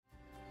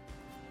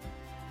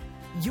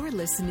You're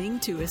listening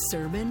to a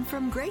sermon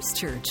from Grace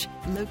Church,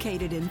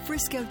 located in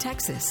Frisco,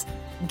 Texas.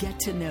 Get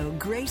to know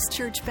Grace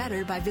Church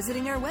better by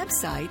visiting our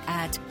website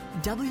at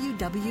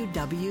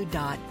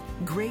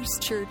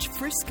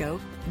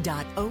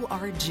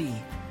www.gracechurchfrisco.org.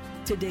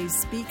 Today's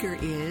speaker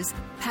is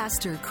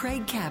Pastor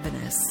Craig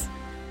Cabanis.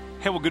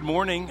 Hey, well, good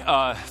morning.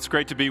 It's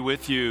great to be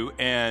with you.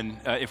 And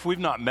if we've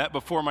not met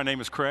before, my name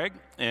is Craig,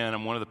 and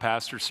I'm one of the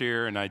pastors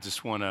here. And I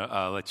just want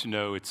to let you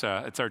know it's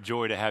our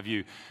joy to have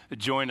you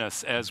join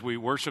us as we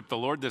worship the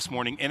Lord this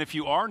morning. And if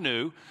you are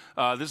new,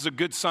 this is a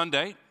good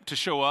Sunday to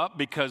show up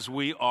because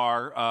we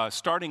are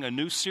starting a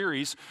new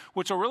series,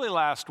 which will really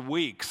last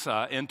weeks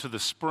into the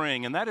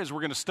spring. And that is,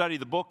 we're going to study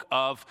the book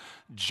of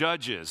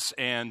Judges.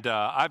 And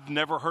I've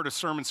never heard a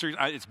sermon series.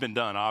 It's been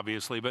done,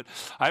 obviously, but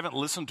I haven't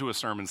listened to a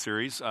sermon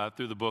series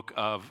through the book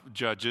of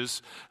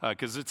Judges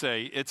because it's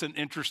an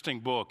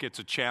interesting book. It's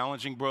a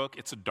challenging book.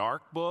 It's a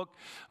dark book.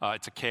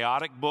 It's a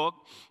chaotic book.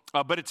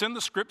 But it's in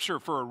the scripture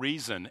for a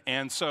reason.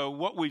 And so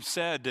what we've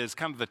said is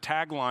kind of the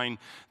tagline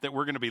that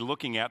we're going to be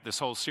looking at this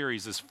whole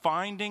series is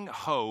finding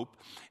hope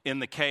in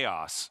the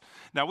chaos.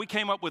 Now, we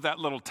came up with that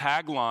little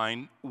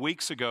tagline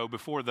weeks ago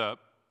before the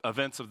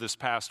events of this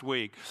past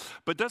week.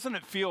 But doesn't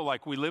it feel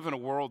like we live in a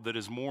world that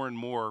is more and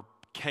more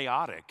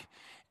chaotic?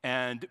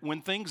 And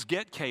when things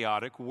get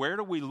chaotic, where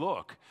do we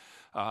look?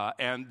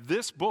 And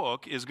this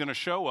book is going to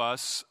show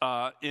us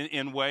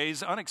in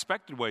ways,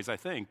 unexpected ways, I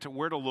think, to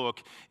where to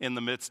look in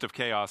the midst of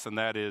chaos, and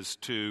that is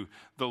to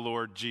the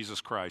Lord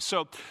Jesus Christ.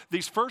 So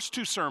these first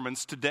two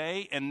sermons,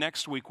 today and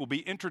next week, will be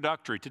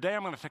introductory. Today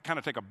I'm going to kind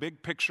of take a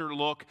big picture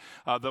look,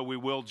 though we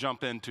will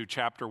jump into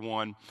chapter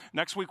 1.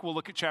 Next week we'll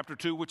look at chapter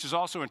 2, which is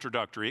also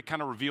introductory. It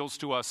kind of reveals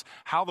to us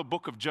how the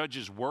book of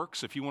Judges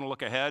works. If you want to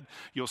look ahead,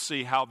 you'll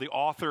see how the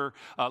author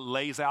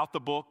lays out the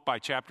book by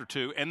chapter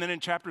 2. And then in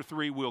chapter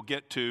 3, we'll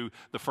get to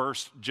the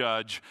first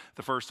judge,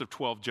 the first of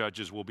 12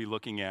 judges we'll be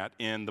looking at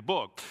in the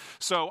book.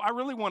 So I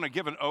really want to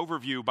give an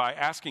overview by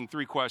asking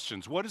three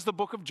questions. What is the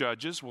book of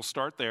Judges? We'll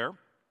start there.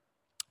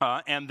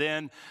 And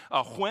then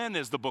when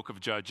is the book of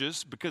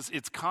Judges? Because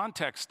its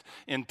context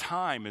in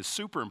time is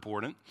super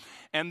important.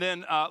 And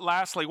then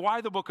lastly, why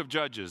the book of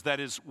Judges?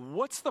 That is,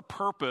 what's the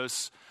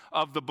purpose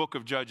of the book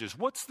of Judges?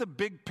 What's the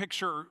big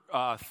picture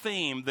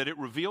theme that it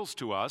reveals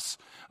to us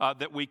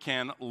that we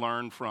can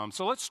learn from?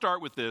 So let's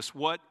start with this.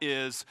 What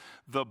is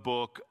the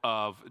book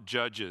of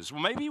Judges?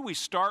 Well, maybe we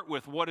start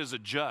with what is a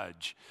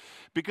judge?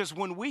 Because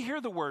when we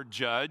hear the word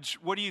judge,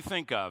 what do you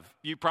think of?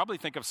 You probably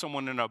think of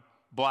someone in a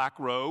black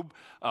robe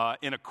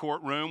in a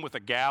courtroom with a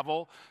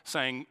gavel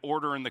saying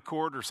order in the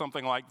court or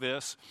something like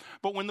this.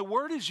 But when the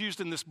word is used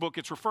in this book,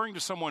 it's referring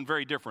to someone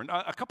very different.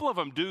 A couple of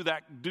them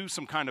do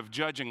some kind of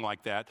judging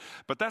like that,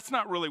 but that's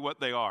not really what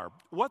they are.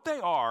 What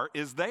they are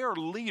is they are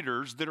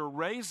leaders that are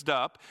raised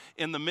up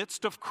in the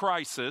midst of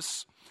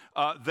crisis.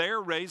 They're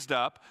raised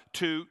up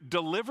to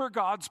deliver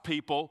God's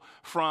people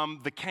from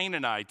the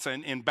Canaanites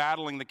and in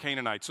battling the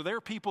Canaanites. So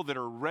they're people that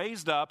are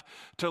raised up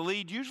to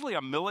lead usually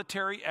a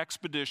military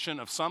expedition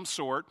of some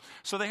sort.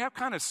 So they have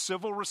kind of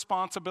civil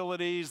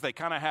responsibilities. They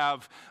kind of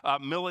have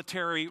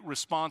military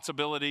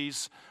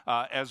responsibilities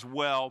as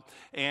well.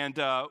 And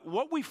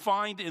what we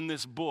find in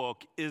this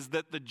book is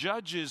that the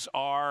judges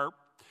are,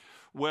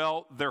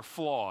 well, they're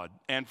flawed,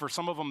 and for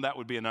some of them that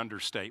would be an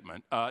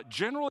understatement.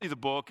 Generally, the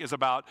book is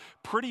about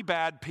pretty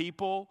bad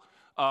people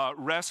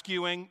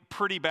rescuing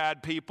pretty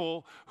bad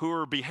people who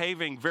are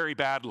behaving very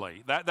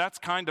badly. That's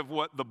kind of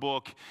what the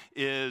book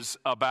is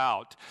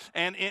about.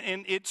 And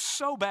it's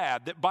so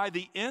bad that by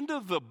the end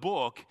of the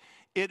book,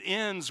 it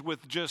ends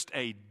with just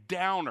a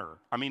downer.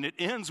 I mean, it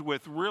ends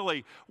with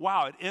really,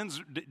 wow, it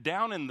ends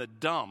down in the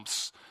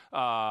dumps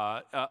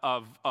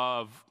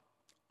of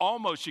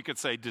almost, you could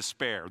say,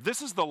 despair.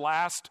 This is the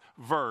last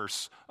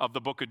verse of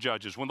the book of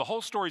Judges. When the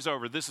whole story's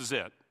over, this is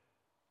it.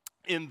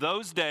 In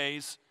those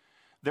days,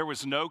 there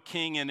was no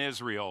king in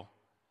Israel.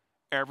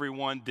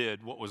 Everyone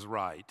did what was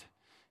right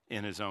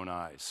in his own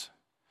eyes.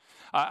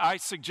 I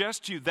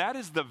suggest to you that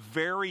is the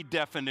very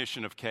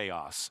definition of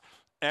chaos.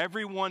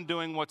 Everyone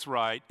doing what's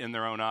right in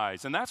their own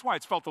eyes. And that's why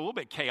it's felt a little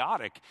bit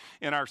chaotic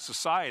in our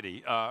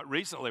society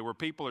recently, where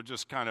people are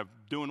just kind of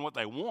doing what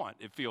they want,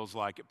 it feels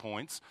like at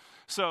points.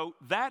 So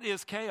that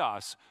is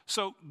chaos.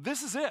 So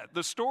this is it.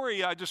 The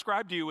story I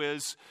described to you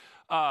is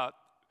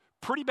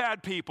pretty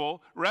bad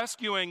people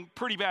rescuing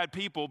pretty bad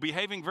people,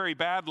 behaving very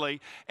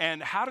badly.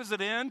 And how does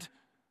it end?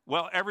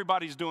 Well,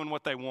 everybody's doing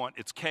what they want.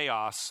 It's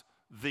chaos,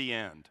 the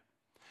end.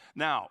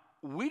 Now,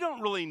 we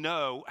don't really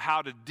know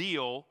how to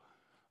deal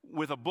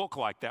with a book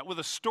like that, with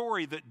a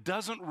story that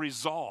doesn't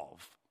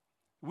resolve.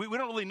 We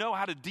don't really know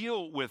how to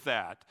deal with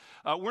that.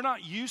 We're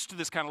not used to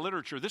this kind of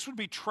literature. This would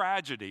be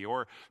tragedy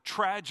or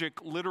tragic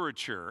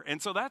literature.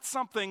 And so that's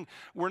something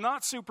we're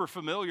not super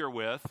familiar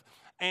with.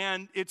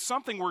 And it's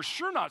something we're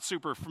sure not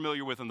super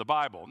familiar with in the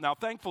Bible. Now,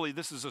 thankfully,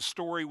 this is a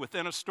story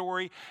within a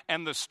story,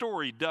 and the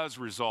story does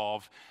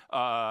resolve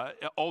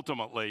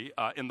ultimately.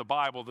 In the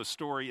Bible, the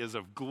story is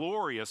of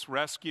glorious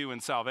rescue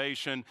and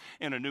salvation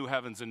in a new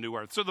heavens and new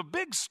earth. So the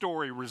big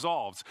story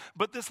resolves.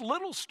 But this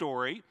little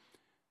story,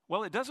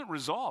 Well, it doesn't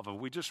resolve.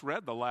 We just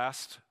read the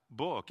last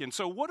book. And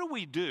so what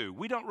do?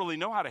 We don't really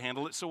know how to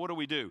handle it, so what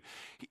do?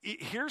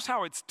 Here's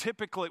how it's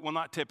typically, well,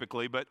 not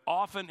typically, but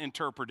often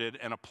interpreted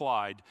and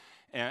applied,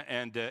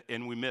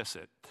 and we miss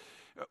it.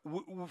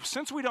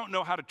 Since we don't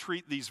know how to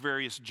treat these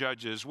various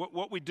judges,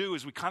 what we do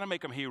is we kind of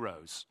make them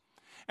heroes.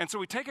 And so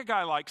we take a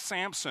guy like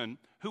Samson,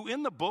 who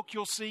in the book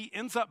you'll see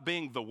ends up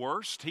being the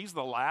worst. He's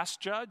the last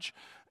judge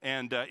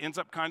and ends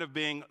up kind of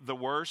being the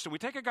worst. And we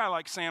take a guy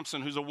like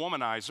Samson, who's a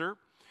womanizer,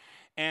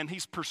 and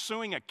he's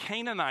pursuing a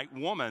Canaanite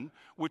woman,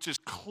 which is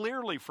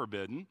clearly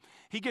forbidden.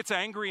 He gets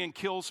angry and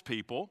kills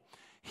people.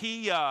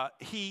 He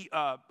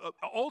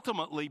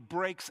ultimately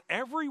breaks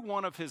every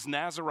one of his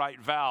Nazirite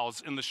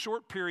vows in the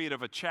short period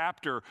of a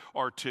chapter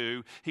or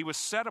two. He was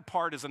set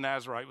apart as a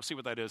Nazirite. We'll see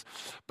what that is.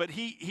 But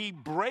he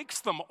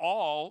breaks them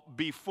all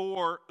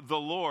before the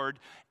Lord,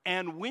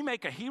 and we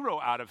make a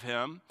hero out of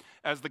him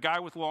as the guy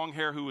with long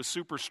hair who was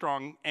super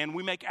strong, and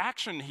we make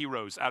action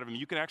heroes out of him.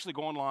 You can actually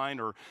go online,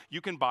 or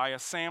you can buy a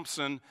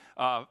Samson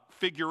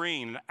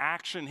figurine, an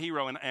action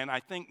hero, and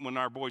I think when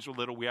our boys were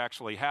little, we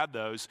actually had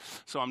those.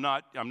 So I'm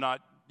not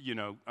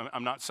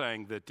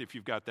saying that if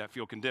you've got that,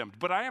 feel condemned.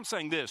 But I am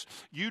saying this: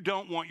 you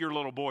don't want your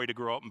little boy to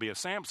grow up and be a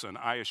Samson,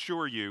 I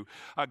assure you.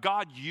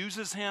 God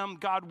uses him.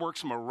 God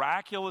works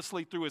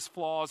miraculously through his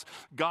flaws.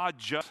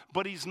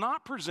 But he's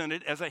not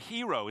presented as a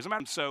hero. As a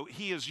matter of fact, so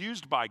he is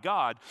used by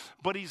God,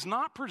 but he's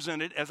not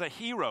presented as a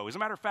hero. As a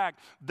matter of fact,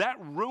 that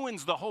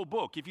ruins the whole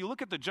book. If you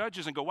look at the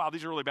judges and go, wow,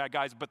 these are really bad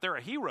guys, but they're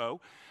a hero,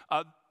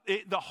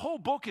 the whole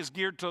book is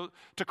geared to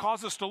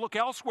cause us to look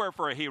elsewhere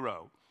for a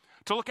hero,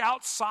 to look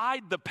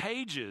outside the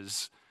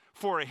pages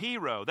for a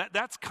hero.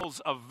 That's calls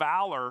of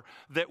valor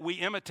that we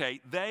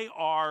imitate. They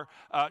are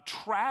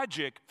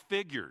tragic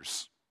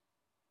figures.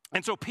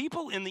 And so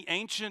people in the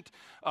ancient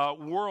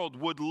world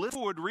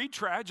would read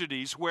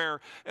tragedies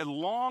where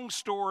long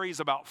stories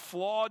about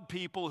flawed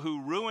people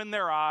who ruin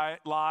their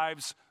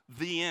lives,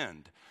 the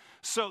end.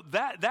 So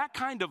that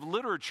kind of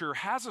literature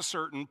has a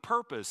certain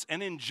purpose.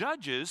 And in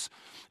Judges,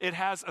 it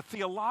has a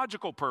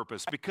theological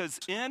purpose, because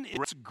in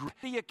its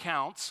gritty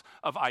accounts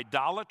of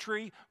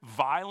idolatry,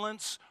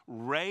 violence,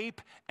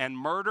 rape, and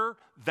murder,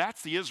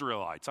 that's the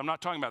Israelites. I'm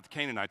not talking about the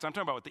Canaanites. I'm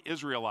talking about what the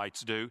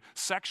Israelites do.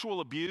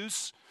 Sexual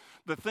abuse,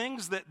 the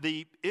things that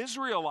the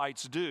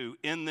Israelites do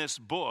in this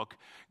book,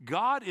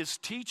 God is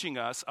teaching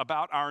us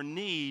about our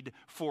need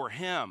for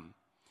Him.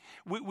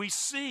 We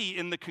see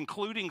in the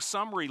concluding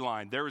summary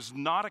line, there is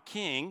not a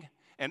king,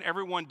 and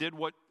everyone did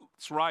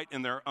what's right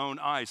in their own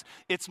eyes.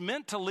 It's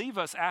meant to leave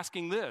us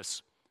asking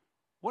this: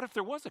 what if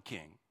there was a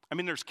king? I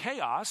mean, there's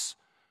chaos,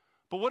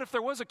 but what if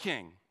there was a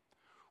king?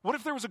 What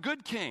if there was a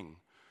good king?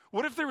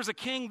 What if there was a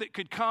king that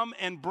could come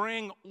and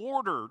bring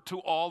order to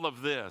all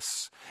of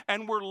this?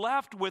 And we're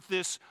left with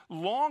this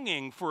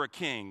longing for a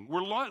king.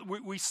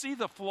 We see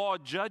the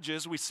flawed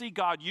judges, we see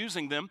God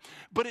using them,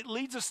 but it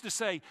leads us to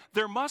say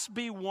there must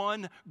be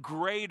one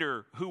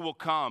greater who will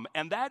come,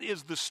 and that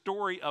is the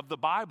story of the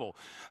Bible.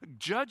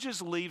 Judges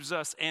leaves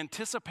us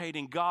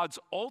anticipating God's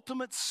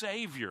ultimate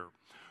Savior,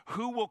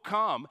 who will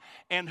come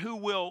and who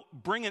will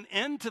bring an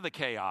end to the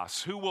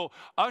chaos, who will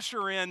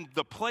usher in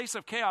the place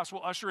of chaos,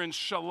 will usher in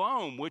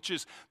shalom, which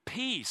is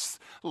peace,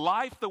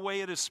 life the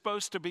way it is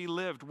supposed to be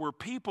lived, where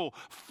people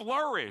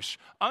flourish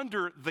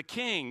under the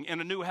King in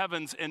a new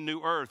heavens and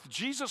new earth.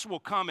 Jesus will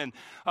come, and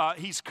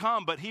he's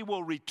come, but he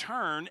will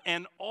return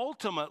and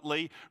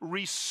ultimately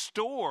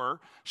restore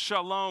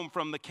shalom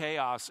from the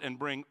chaos and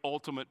bring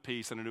ultimate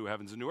peace in a new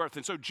heavens and new earth.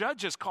 And so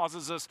Judges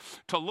causes us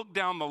to look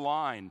down the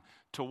line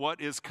to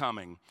what is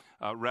coming,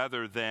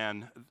 rather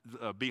than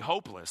be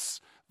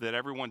hopeless that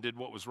everyone did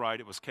what was right.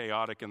 It was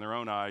chaotic in their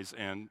own eyes,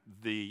 and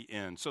the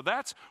end. So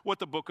that's what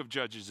the book of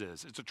Judges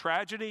is. It's a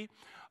tragedy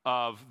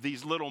of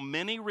these little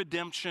mini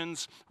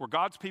redemptions where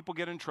God's people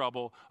get in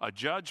trouble. A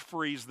judge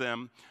frees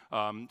them.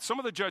 Some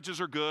of the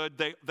judges are good.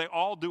 They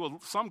all do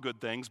some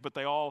good things, but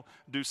they all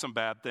do some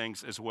bad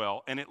things as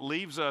well. And it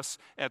leaves us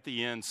at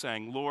the end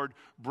saying, Lord,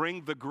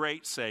 bring the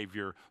great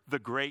Savior, the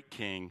great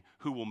King,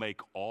 who will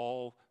make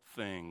all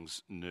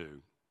things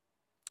new.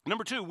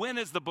 Number two, when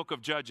is the book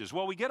of Judges?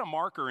 Well, we get a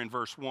marker in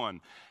verse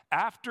 1.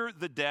 After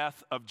the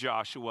death of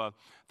Joshua,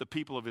 the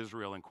people of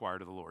Israel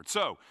inquired of the Lord.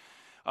 So,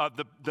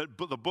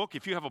 the book,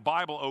 if you have a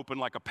Bible open,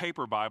 like a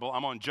paper Bible,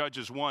 I'm on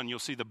Judges 1, you'll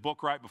see the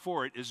book right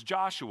before it is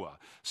Joshua.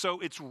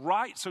 So it's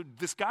right, so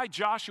this guy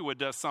Joshua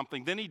does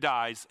something, then he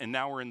dies, and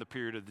now we're in the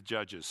period of the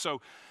Judges. So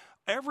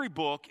every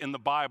book in the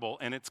Bible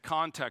and its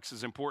context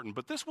is important,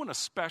 but this one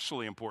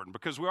especially important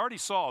because we already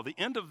saw the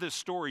end of this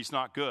story is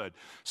not good.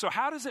 So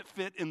how does it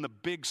fit in the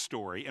big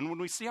story? And when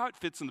we see how it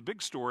fits in the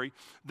big story,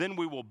 then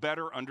we will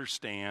better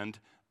understand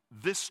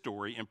this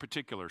story in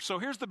particular. So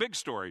here's the big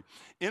story.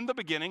 In the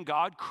beginning,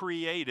 God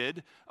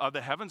created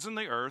the heavens and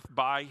the earth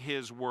by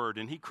his word,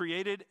 and he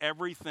created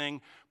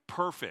everything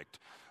perfect.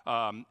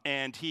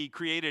 And he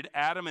created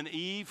Adam and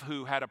Eve,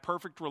 who had a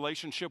perfect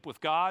relationship with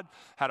God,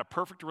 had a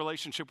perfect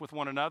relationship with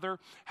one another,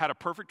 had a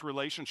perfect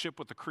relationship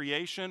with the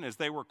creation as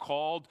they were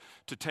called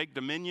to take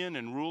dominion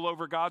and rule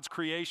over God's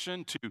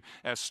creation, to,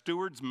 as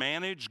stewards,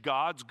 manage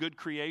God's good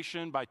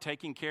creation by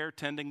taking care,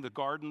 tending the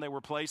garden they were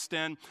placed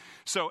in.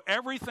 So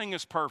everything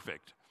is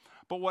perfect.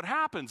 But what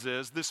happens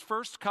is this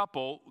first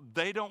couple,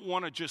 they don't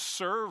want to just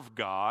serve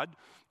God.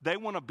 They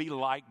want to be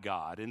like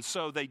God. And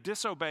so they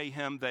disobey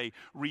him. They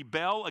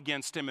rebel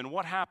against him. And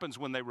what happens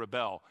when they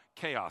rebel?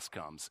 Chaos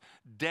comes.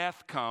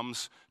 Death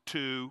comes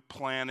to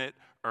planet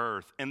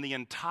Earth. And the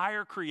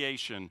entire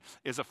creation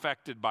is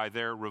affected by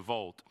their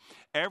revolt.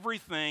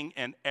 Everything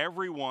and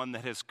everyone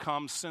that has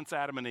come since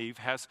Adam and Eve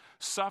has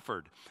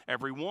suffered.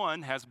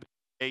 Everyone has been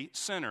a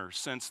sinner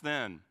since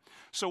then.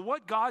 So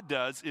what God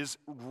does is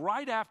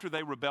right after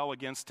they rebel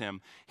against him,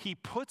 he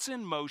puts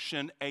in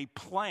motion a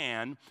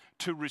plan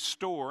to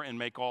restore and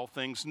make all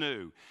things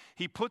new.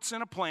 He puts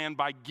in a plan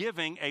by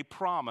giving a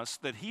promise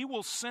that he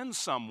will send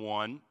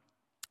someone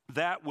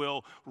that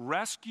will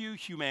rescue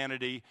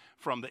humanity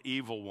from the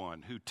evil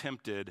one who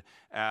tempted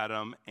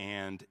Adam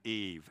and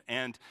Eve.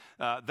 And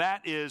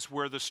that is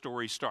where the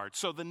story starts.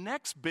 So the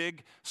next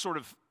big sort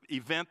of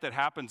event that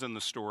happens in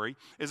the story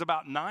is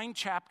about 9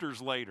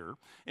 chapters later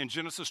in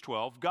Genesis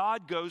 12.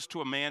 God goes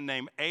to a man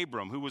named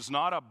Abram, who was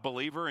not a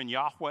believer in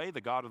Yahweh,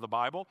 the God of the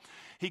Bible.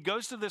 He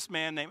goes to this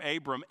man named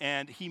Abram,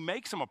 and he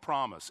makes him a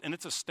promise, and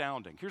it's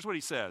astounding. Here's what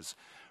he says: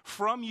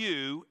 from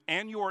you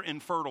and your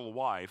infertile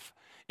wife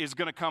is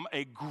going to come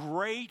a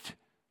great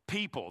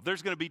people.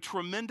 There's going to be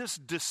tremendous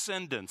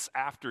descendants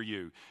after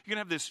you. You're going to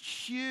have this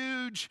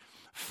huge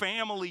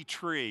family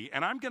tree,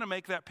 and I'm going to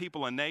make that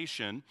people a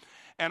nation,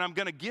 and I'm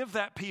going to give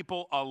that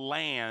people a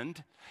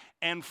land,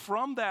 and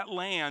from that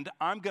land,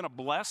 I'm going to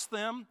bless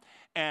them,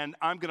 and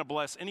I'm going to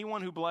bless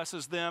anyone who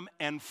blesses them,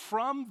 and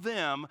from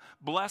them,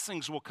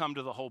 blessings will come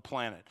to the whole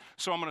planet.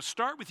 So I'm going to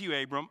start with you,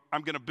 Abram.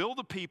 I'm going to build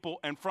a people,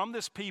 and from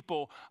this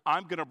people,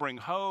 I'm going to bring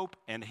hope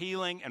and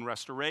healing and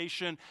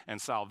restoration and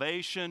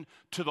salvation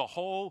to the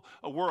whole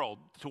world,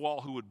 to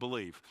all who would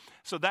believe.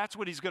 So that's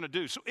what he's going to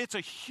do. So it's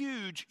a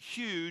huge,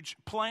 huge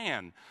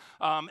plan.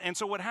 And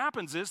so what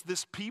happens is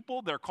this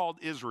people, they're called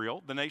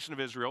Israel, the nation of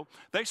Israel,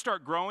 they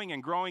start growing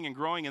and growing and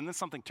growing, and then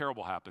something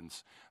terrible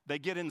happens. They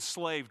get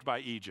enslaved by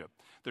Egypt.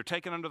 They're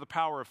taken under the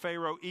power of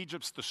Pharaoh.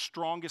 Egypt's the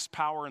strongest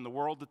power in the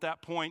world at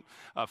that point.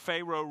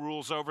 Pharaoh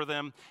rules over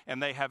them,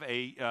 and they have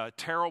a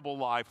terrible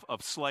life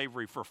of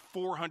slavery for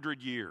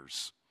 400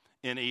 years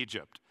in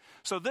Egypt.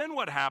 So then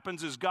what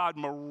happens is God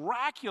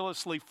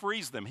miraculously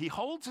frees them. He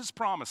holds his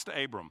promise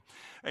to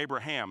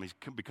Abraham,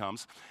 he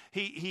becomes.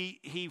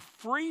 He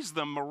frees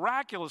them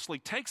miraculously,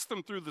 takes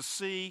them through the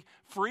sea,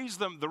 frees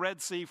them, the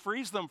Red Sea,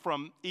 frees them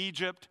from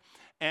Egypt,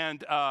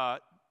 and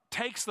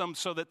takes them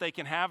so that they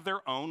can have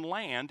their own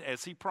land,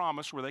 as he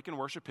promised, where they can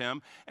worship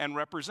him and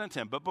represent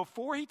him. But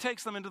before he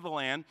takes them into the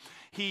land,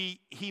 he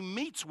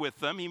meets with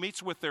them. He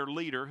meets with their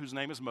leader, whose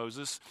name is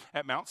Moses,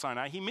 at Mount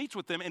Sinai. He meets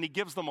with them, and he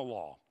gives them a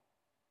law.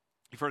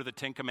 You've heard of the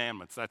 10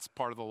 Commandments. That's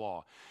part of the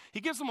law.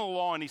 He gives them a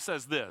law, and he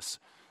says this: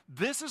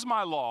 this is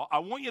my law. I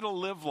want you to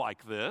live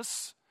like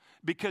this,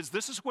 because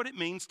this is what it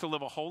means to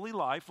live a holy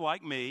life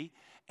like me,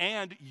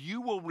 and you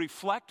will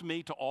reflect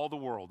me to all the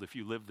world if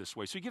you live this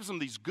way. So he gives them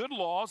these good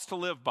laws to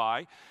live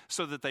by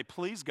so that they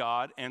please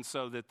God and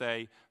so that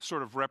they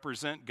sort of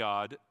represent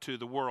God to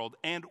the world.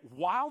 And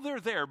while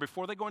they're there,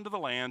 before they go into the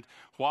land,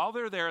 while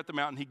they're there at the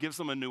mountain, he gives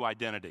them a new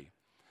identity.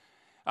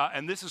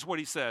 And this is what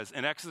he says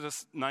in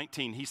Exodus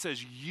 19. He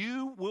says,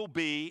 you will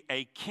be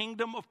a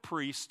kingdom of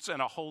priests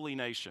and a holy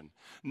nation.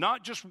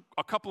 Not just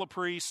a couple of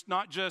priests,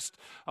 not just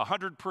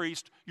 100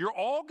 priests. You're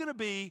all going to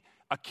be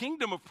a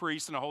kingdom of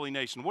priests and a holy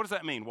nation. What does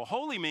that mean? Well,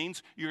 holy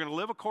means you're going to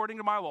live according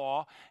to my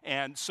law,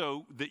 and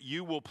so that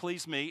you will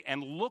please me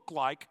and look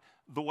like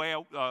the way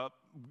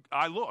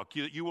I look.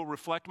 You will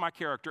reflect my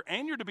character,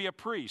 and you're to be a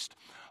priest.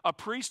 A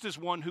priest is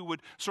one who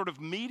would sort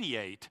of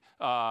mediate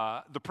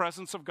the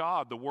presence of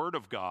God, the Word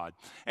of God.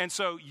 And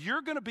so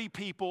you're going to be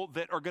people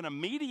that are going to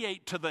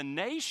mediate to the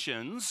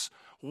nations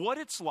what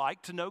it's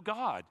like to know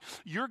God.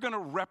 You're going to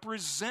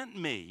represent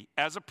me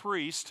as a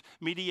priest,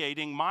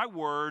 mediating my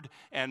word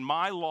and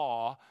my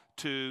law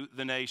to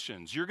the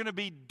nations. You're going to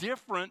be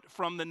different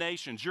from the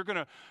nations. You're going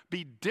to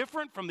be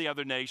different from the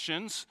other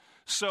nations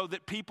so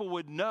that people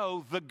would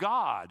know the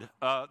God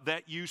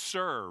that you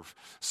serve,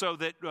 so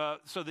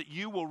that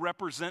you will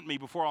represent me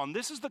before all. And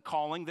this is the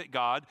calling that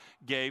God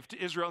gave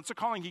to Israel. It's a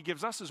calling he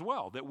gives us as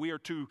well, that we are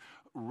to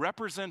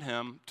represent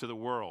him to the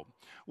world.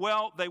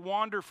 Well, they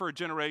wander for a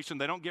generation.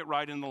 They don't get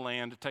right in the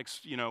land. It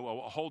takes, a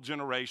whole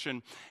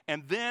generation.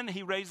 And then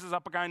he raises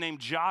up a guy named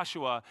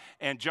Joshua.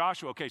 And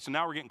Joshua, okay, so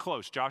now we're getting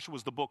close. Joshua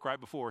was the book right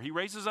before. He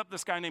raises up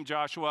this guy named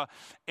Joshua,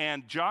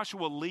 and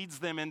Joshua leads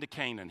them into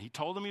Canaan. He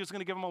told them he was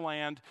going to give them a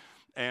land,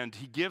 and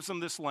he gives them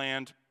this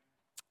land.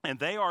 And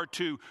they are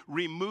to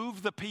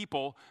remove the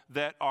people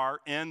that are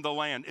in the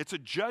land. It's a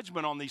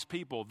judgment on these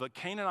people. The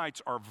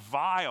Canaanites are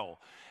vile.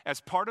 As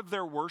part of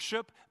their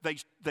worship,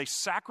 they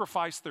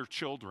sacrifice their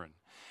children.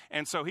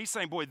 And so he's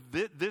saying, boy,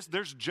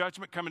 there's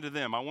judgment coming to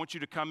them. I want you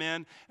to come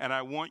in, and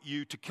I want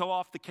you to kill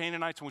off the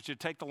Canaanites. I want you to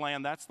take the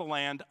land. That's the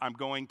land I'm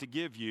going to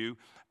give you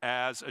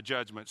as a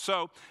judgment.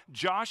 So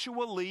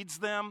Joshua leads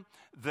them.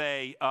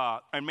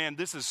 And man,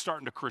 this is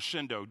starting to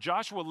crescendo.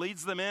 Joshua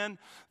leads them in.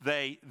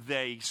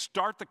 They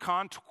start the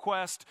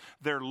conquest.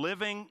 They're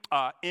living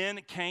in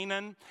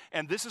Canaan.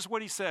 And this is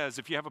what he says.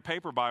 If you have a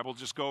paper Bible,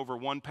 just go over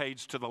one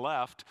page to the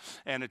left,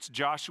 and it's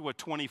Joshua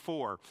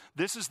 24.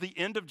 This is the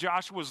end of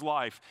Joshua's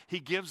life. He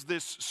gives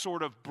this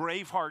sort of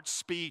Braveheart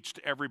speech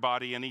to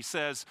everybody, and he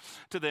says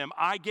to them,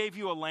 I gave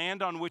you a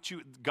land on which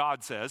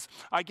God says,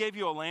 I gave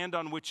you a land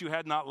on which you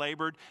had not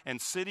labored,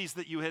 and cities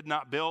that you had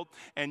not built,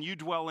 and you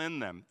dwell in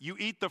them. You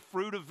eat the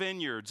fruit of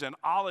vineyards and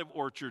olive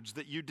orchards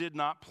that you did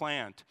not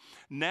plant.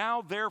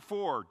 Now,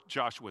 therefore,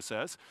 Joshua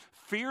says,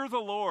 fear the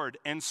Lord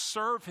and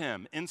serve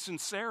him in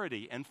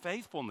sincerity and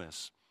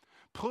faithfulness.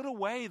 Put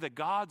away the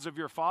gods of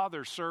your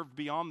fathers served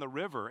beyond the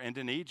river and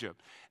in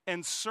Egypt,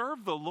 and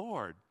serve the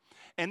Lord.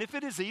 And if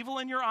it is evil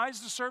in your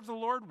eyes to serve the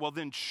Lord, well,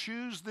 then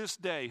choose this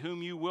day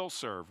whom you will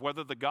serve,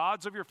 whether the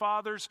gods of your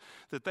fathers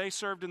that they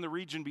served in the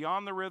region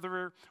beyond the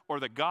river, or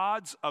the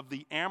gods of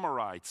the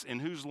Amorites in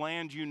whose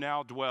land you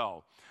now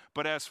dwell.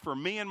 But as for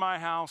me and my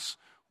house,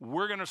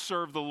 we're going to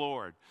serve the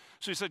Lord.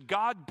 So he said,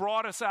 God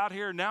brought us out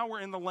here. Now we're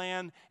in the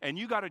land, and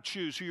you got to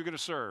choose who you're going to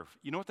serve.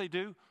 You know what they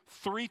do?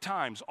 3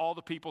 times all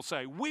the people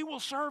say, we will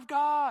serve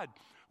God.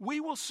 We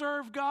will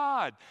serve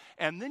God.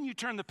 And then you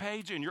turn the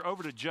page and you're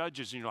over to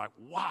Judges, and you're like,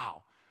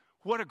 wow,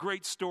 what a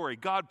great story.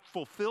 God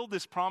fulfilled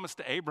this promise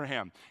to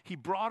Abraham. He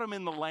brought him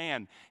in the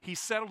land. He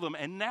settled them.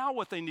 And now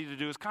what they need to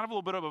do is kind of a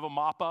little bit of a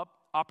mop-up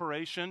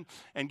operation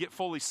and get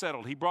fully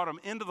settled. He brought them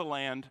into the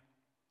land.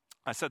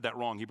 I said that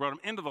wrong. He brought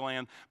them into the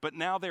land, but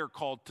now they're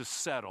called to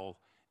settle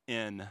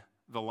in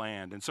the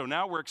land. And so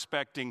now we're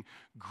expecting,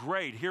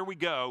 great, here we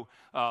go.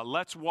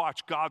 Let's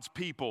watch God's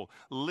people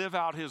live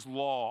out his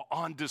law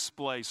on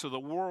display. So the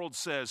world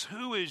says,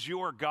 who is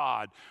your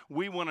God?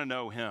 We want to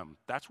know him.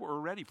 That's what we're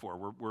ready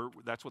for.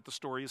 That's what the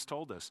story has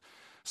told us.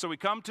 So we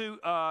come to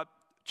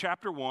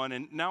chapter 1,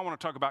 and now I want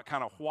to talk about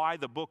kind of why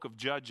the book of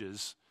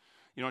Judges.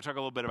 You know, talk a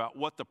little bit about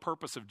what the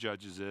purpose of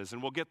Judges is,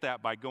 and we'll get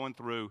that by going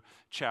through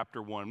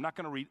chapter 1. I'm not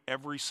going to read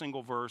every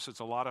single verse. It's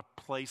a lot of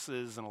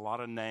places and a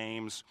lot of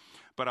names,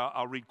 but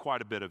I'll read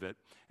quite a bit of it,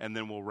 and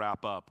then we'll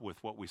wrap up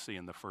with what we see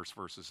in the first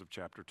verses of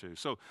chapter 2.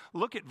 So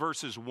look at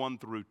verses 1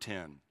 through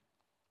 10.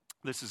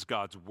 This is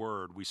God's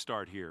word. We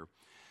start here.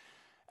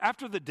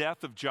 After the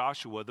death of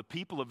Joshua, the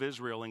people of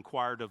Israel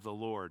inquired of the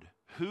Lord,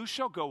 who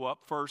shall go up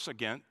first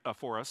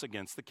for us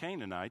against the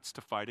Canaanites to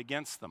fight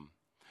against them?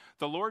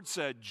 The Lord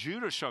said,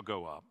 Judah shall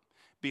go up.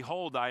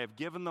 Behold, I have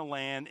given the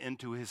land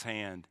into his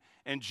hand.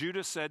 And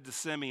Judah said to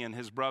Simeon,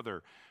 his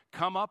brother,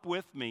 come up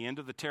with me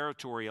into the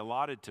territory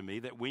allotted to me,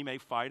 that we may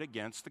fight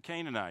against the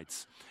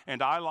Canaanites.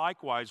 And I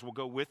likewise will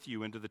go with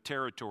you into the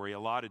territory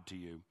allotted to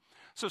you.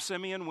 So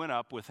Simeon went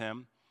up with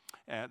him.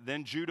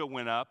 Then Judah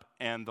went up,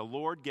 and the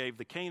Lord gave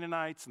the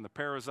Canaanites and the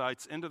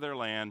Perizzites into their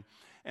land,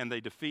 and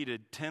they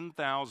defeated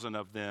 10,000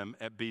 of them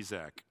at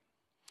Bezek.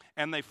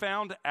 And they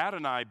found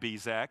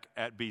Adonai-Bezek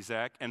at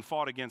Bezek and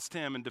fought against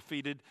him and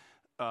defeated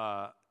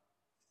the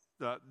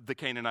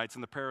Canaanites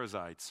and the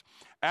Perizzites.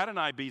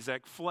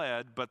 Adonai-Bezek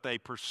fled, but they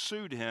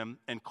pursued him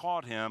and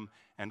caught him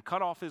and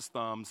cut off his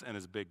thumbs and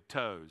his big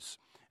toes.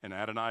 And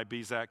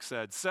Adonai-Bezek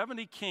said,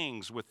 70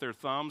 kings with their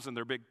thumbs and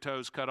their big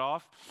toes cut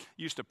off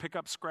used to pick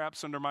up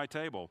scraps under my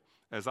table.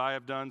 As I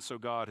have done, so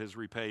God has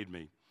repaid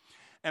me.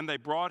 And they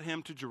brought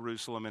him to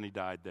Jerusalem, and he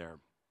died there.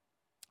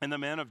 And the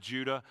men of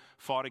Judah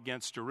fought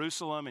against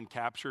Jerusalem and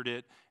captured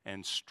it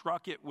and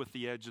struck it with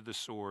the edge of the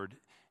sword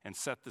and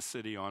set the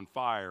city on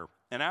fire.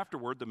 And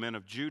afterward, the men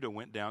of Judah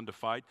went down to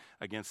fight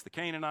against the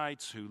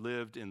Canaanites who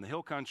lived in the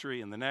hill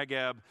country, in the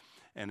Negeb,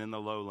 and in the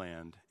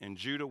lowland. And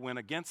Judah went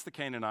against the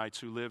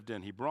Canaanites who lived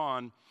in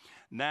Hebron.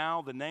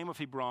 Now the name of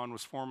Hebron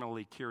was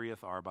formerly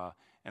Kiriath Arba,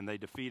 and they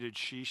defeated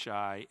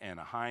Sheshai and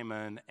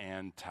Ahiman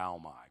and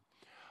Talmai.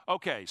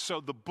 Okay,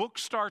 so the book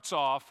starts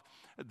off,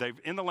 they've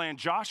in the land,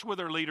 Joshua,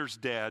 their leader's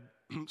dead,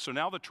 so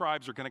now the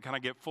tribes are going to kind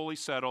of get fully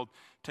settled,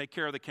 take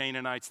care of the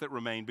Canaanites that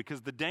remain,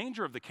 because the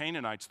danger of the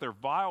Canaanites, their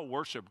vile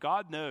worship,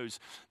 God knows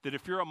that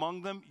if you're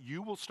among them,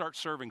 you will start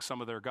serving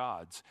some of their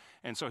gods,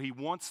 and so he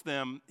wants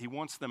them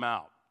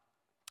out.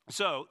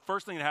 So,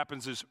 first thing that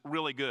happens is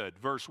really good.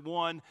 Verse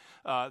 1,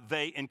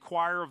 they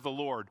inquire of the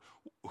Lord,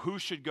 who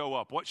should go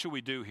up? What should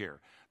we do here?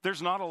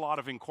 There's not a lot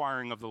of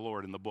inquiring of the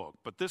Lord in the book,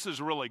 but this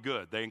is really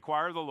good. They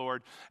inquire of the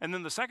Lord. And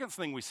then the second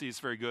thing we see is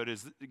very good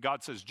is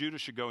God says Judah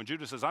should go. And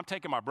Judah says, I'm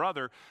taking my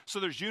brother. So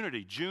there's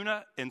unity.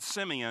 Judah and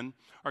Simeon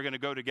are going to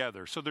go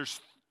together. So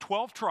there's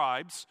 12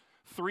 tribes.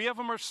 3 of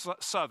them are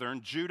southern,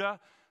 Judah,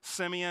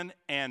 Simeon,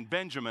 and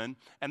Benjamin,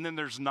 and then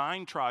there's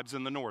 9 tribes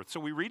in the north. So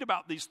we read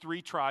about these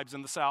 3 tribes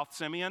in the south.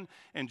 Simeon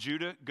and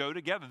Judah go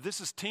together. This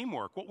is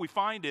teamwork. What we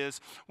find is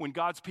when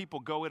God's people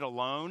go it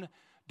alone,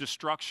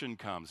 destruction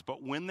comes.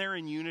 But when they're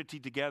in unity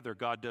together,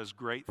 God does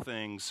great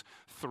things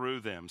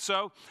through them.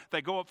 So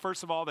they go up,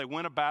 first of all, they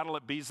win a battle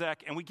at Bezek,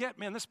 and we get,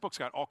 man, this book's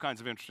got all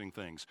kinds of interesting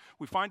things.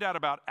 We find out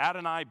about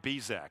Adonai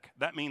Bezek.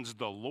 That means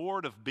the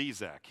Lord of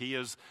Bezek. He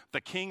is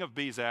the king of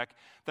Bezek.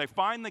 They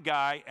find the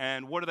guy,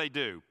 and what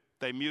do?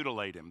 They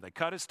mutilate him. They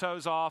cut his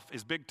toes off,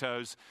 his big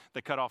toes.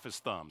 They cut off his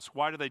thumbs.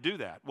 Why do they do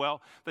that?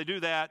 Well, they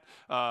do that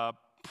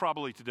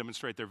probably to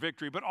demonstrate their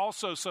victory, but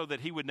also so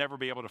that he would never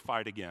be able to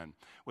fight again.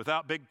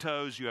 Without big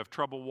toes, you have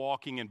trouble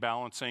walking and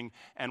balancing,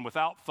 and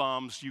without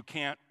thumbs, you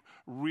can't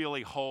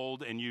really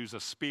hold and use a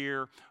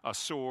spear, a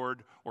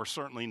sword, or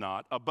certainly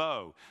not a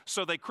bow.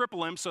 So they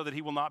cripple him so that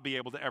he will not be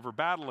able to ever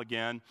battle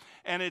again.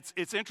 And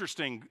it's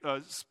interesting.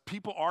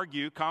 People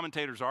argue,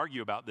 commentators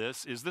argue about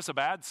this. Is this a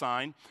bad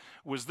sign?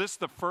 Was this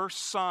the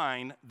first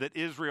sign that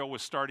Israel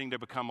was starting to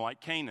become like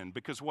Canaan?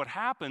 Because what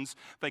happens,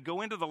 they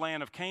go into the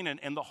land of Canaan,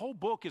 and the whole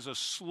book is a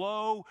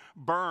slow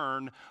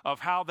burn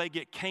of how they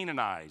get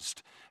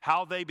Canaanized,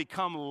 how they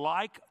become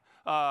like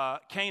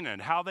Canaan,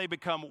 how they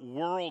become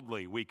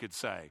worldly, we could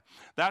say.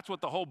 That's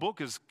what the whole book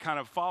is kind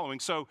of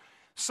following. So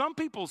some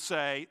people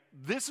say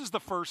this is the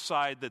first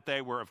side that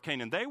they were of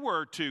Canaan. They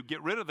were to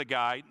get rid of the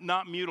guy,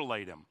 not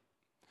mutilate him.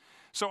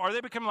 So are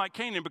they becoming like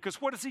Canaan? Because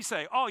what does he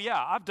say? Oh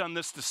yeah, I've done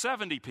this to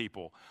 70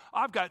 people.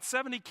 I've got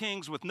 70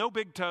 kings with no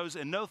big toes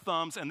and no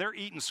thumbs, and they're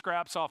eating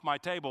scraps off my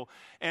table.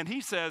 And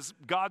he says,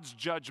 God's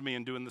judged me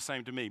and doing the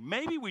same to me.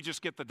 Maybe we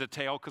just get the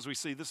detail because we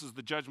see this is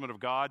the judgment of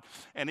God.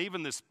 And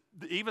even this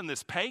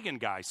pagan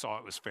guy saw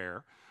it was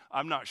fair.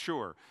 I'm not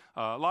sure.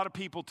 A lot of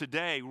people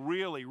today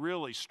really,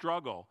 really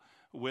struggle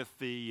with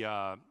the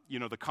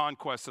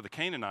conquest of the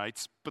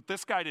Canaanites, but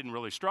this guy didn't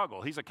really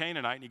struggle. He's a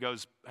Canaanite, and he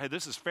goes, hey,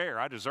 this is fair.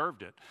 I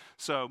deserved it.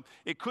 So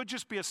it could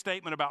just be a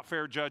statement about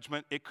fair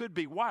judgment. It could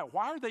be, why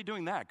are they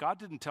doing that? God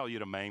didn't tell you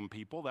to maim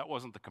people. That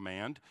wasn't the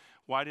command.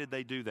 Why did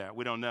they do that?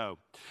 We don't know.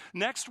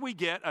 Next, we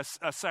get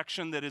a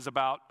section that is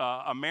about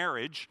a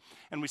marriage,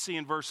 and we see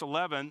in verse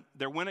 11,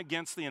 they went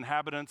against the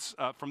inhabitants.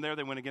 From there,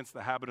 they went against the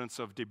inhabitants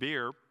of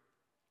Debir.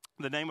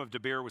 The name of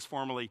Debir was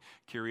formerly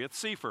Kiriath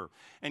Sepher.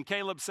 And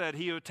Caleb said,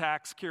 he who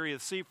attacks Kiriath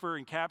Sepher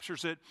and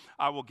captures it,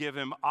 I will give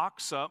him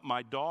Achsah,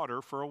 my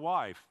daughter, for a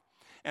wife.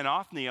 And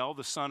Othniel,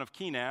 the son of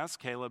Kenaz,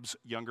 Caleb's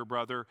younger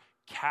brother,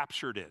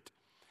 captured it.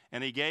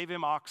 And he gave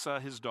him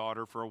Achsah, his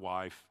daughter, for a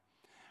wife.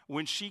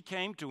 When she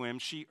came to him,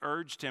 she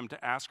urged him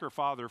to ask her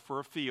father for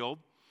a field.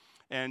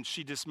 And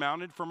she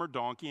dismounted from her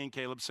donkey, and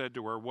Caleb said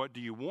to her, what do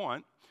you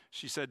want?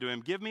 She said to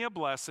him, give me a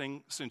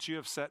blessing, since you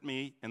have set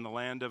me in the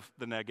land of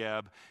the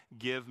Negeb.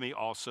 Give me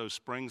also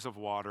springs of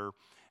water.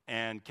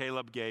 And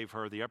Caleb gave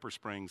her the upper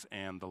springs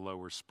and the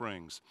lower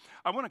springs.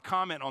 I want to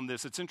comment on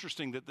this. It's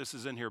interesting that this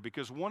is in here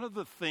because one of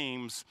the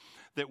themes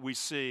that we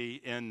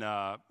see in,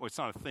 it's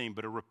not a theme,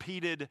 but a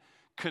repeated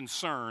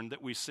concern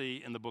that we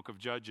see in the book of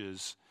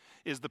Judges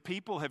is the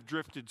people have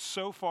drifted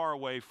so far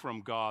away from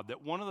God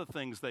that one of the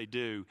things they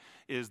do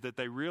is that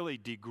they really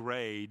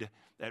degrade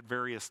at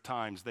various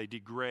times. They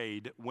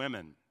degrade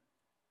women.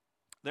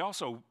 They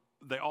also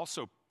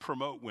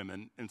promote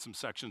women in some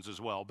sections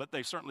as well, but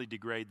they certainly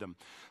degrade them.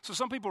 So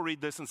some people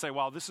read this and say,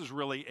 wow, this is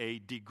really a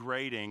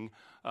degrading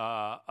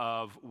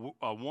of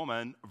a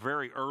woman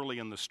very early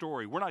in the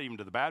story. We're not even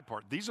to the bad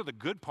part. These are the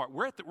good part.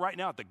 We're right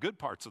now at the good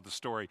parts of the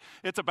story.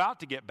 It's about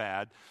to get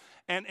bad.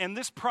 And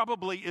this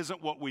probably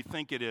isn't what we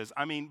think it is.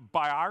 I mean,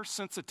 by our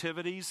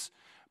sensitivities,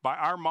 by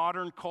our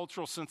modern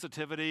cultural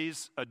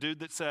sensitivities, a dude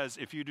that says,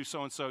 if you do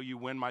so-and-so, you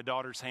win my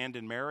daughter's hand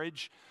in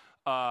marriage,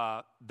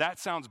 that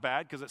sounds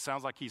bad because it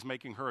sounds like he's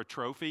making her a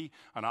trophy,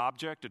 an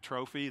object, a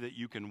trophy that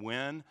you can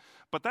win.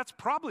 But that's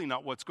probably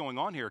not what's going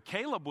on here.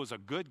 Caleb was a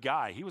good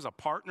guy. He was a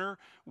partner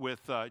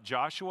with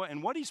Joshua.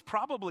 And what he's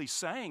probably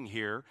saying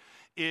here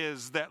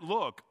is that,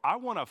 look, I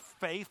want a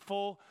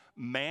faithful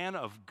man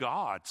of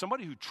God,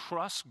 somebody who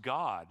trusts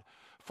God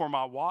for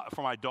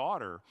my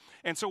daughter.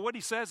 And so what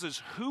he says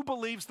is, who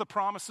believes the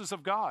promises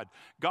of God?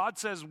 God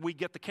says we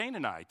get the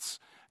Canaanites.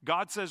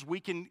 God says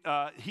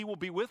he will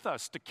be with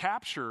us to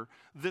capture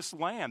this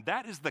land.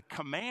 That is the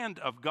command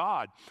of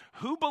God.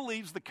 Who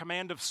believes the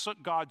command of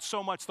God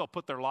so much they'll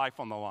put their life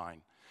on the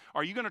line?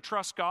 Are you going to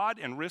trust God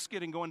and risk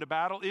it and go into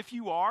battle? If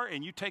you are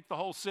and you take the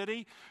whole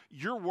city,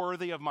 you're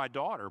worthy of my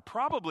daughter.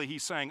 Probably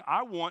he's saying,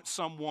 I want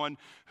someone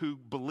who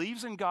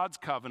believes in God's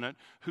covenant,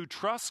 who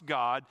trusts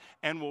God,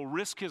 and will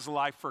risk his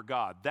life for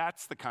God.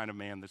 That's the kind of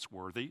man that's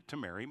worthy to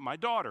marry my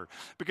daughter.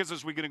 Because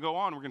as we're going to go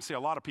on, we're going to see a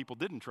lot of people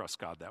didn't trust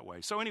God that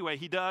way. So anyway,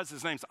 he does.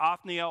 His name's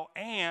Othniel,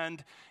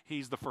 and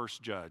he's the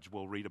first judge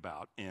we'll read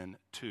about in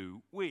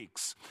 2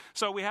 weeks.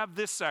 So we have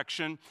this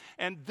section,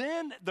 and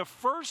then the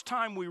first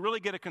time we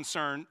really get a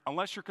concern,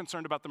 unless you're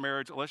concerned about the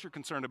marriage, unless you're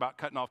concerned about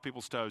cutting off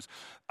people's toes.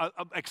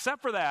 Except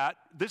for that,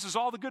 this is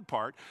all the good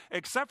part.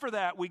 Except for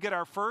that, we get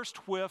our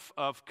first whiff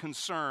of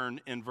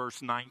concern in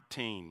verse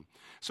 19.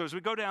 So as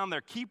we go down there,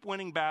 keep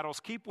winning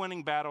battles.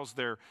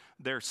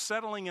 They're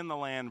settling in the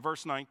land.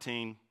 Verse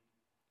 19,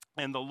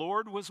 and the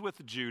Lord was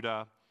with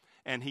Judah,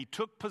 and he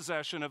took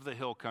possession of the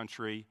hill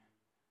country,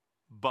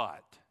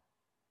 but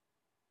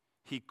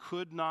he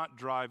could not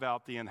drive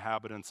out the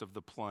inhabitants of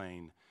the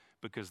plain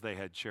because they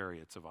had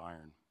chariots of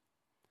iron.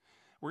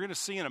 We're going to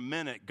see in a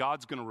minute,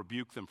 God's going to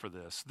rebuke them for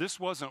this. This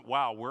wasn't,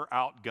 wow, we're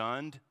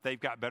outgunned, they've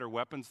got better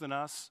weapons than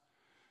us.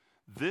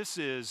 This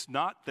is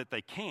not that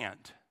they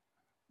can't,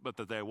 but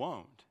that they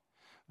won't.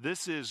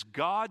 This is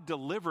God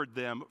delivered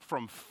them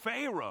from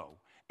Pharaoh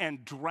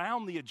and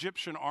drowned the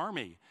Egyptian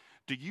army.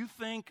 Do you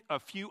think a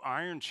few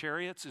iron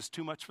chariots is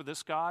too much for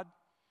this God?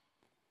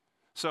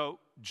 So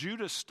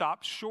Judah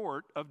stopped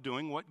short of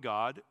doing what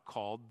God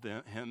called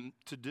him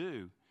to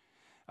do.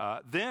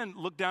 Then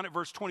look down at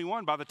verse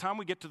 21. By the time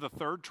we get to the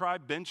third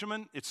tribe,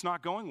 Benjamin, it's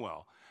not going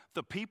well.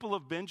 The people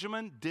of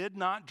Benjamin did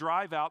not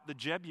drive out the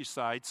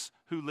Jebusites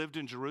who lived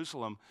in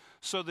Jerusalem.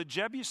 So the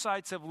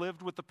Jebusites have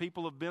lived with the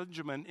people of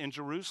Benjamin in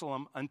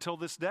Jerusalem until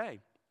this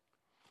day.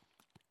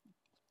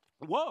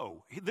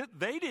 Whoa,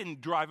 they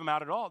didn't drive them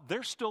out at all.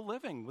 They're still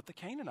living with the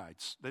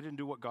Canaanites. They didn't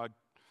do what God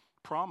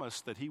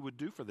promised that he would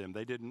do for them.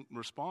 They didn't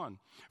respond.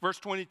 Verse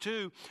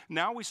 22,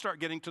 now we start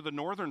getting to the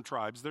northern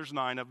tribes. There's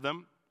 9 of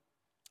them.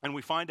 And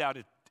we find out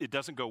it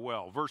doesn't go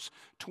well. Verse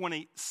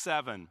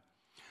 27,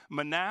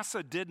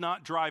 Manasseh did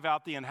not drive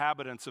out the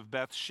inhabitants of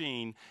Beth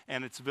Shean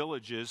and its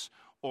villages,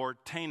 or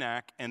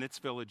Tanakh and its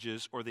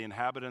villages, or the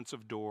inhabitants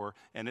of Dor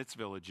and its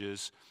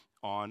villages,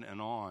 on and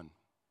on.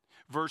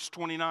 Verse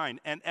 29,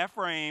 and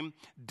Ephraim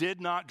did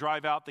not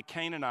drive out the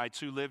Canaanites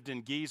who lived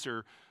in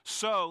Gezer.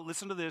 So,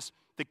 listen to this,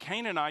 the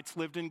Canaanites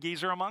lived in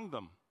Gezer among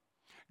them.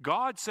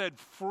 God said,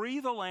 free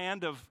the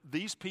land of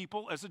these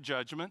people as a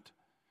judgment.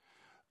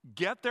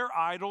 Get their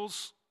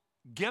idols,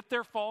 get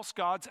their false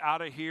gods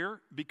out of here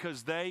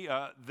because they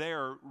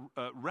are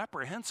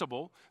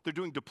reprehensible. They're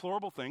doing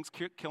deplorable things,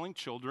 killing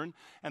children,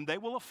 and they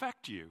will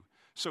affect you.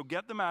 So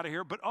get them out of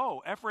here. But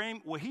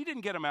Ephraim, well, he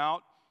didn't get them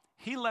out.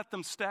 He let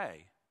them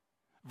stay.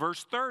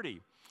 Verse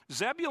 30,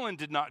 Zebulun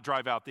did not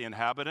drive out the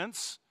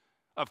inhabitants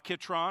of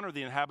Kitron or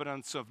the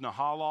inhabitants of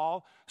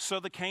Nahalal, so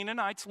the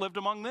Canaanites lived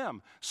among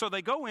them. So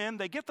they go in,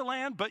 they get the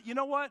land, but you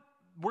know what?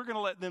 We're going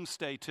to let them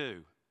stay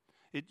too.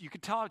 You can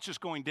tell it's just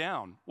going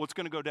down. Well, it's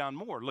going to go down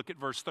more. Look at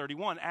verse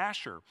 31,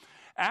 Asher.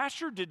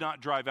 Asher did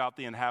not drive out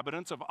the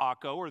inhabitants of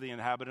Akko or the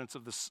inhabitants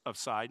of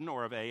Sidon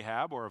or of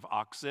Ahab or of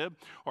Akzib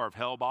or of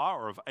Helbah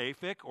or of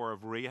Aphik or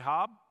of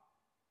Rehob.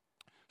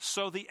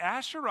 So the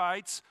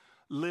Asherites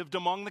lived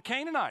among the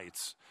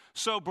Canaanites.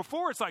 So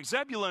before it's like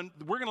Zebulun,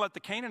 we're going to let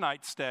the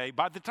Canaanites stay.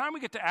 By the time we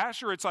get to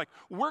Asher, it's like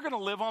we're going to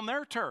live on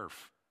their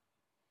turf.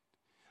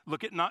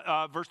 Look at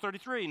verse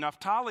 33.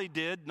 Naphtali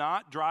did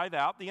not drive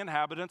out the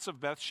inhabitants of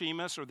Beth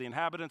Shemesh or the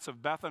inhabitants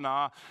of Beth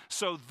Anah,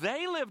 so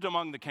they lived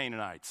among the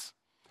Canaanites.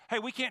 Hey,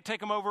 we can't take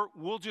them over.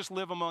 We'll just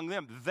live among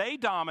them. They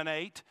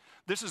dominate.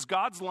 This is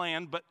God's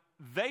land, but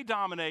they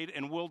dominate,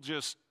 and we'll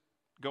just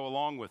go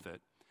along with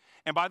it.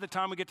 And by the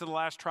time we get to the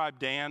last tribe,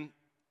 Dan,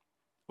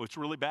 it's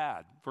really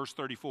bad. Verse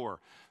 34,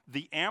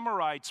 the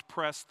Amorites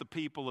pressed the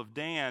people of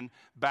Dan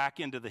back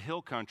into the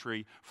hill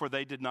country, for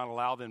they did not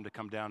allow them to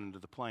come down into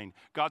the plain.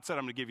 God said,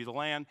 I'm going to give you the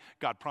land.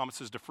 God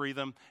promises to free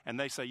them. And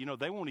they say,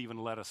 they won't even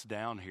let us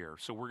down here,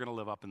 so we're going to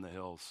live up in the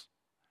hills.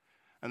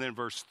 And then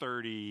verse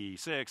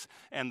 36,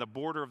 and the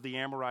border of the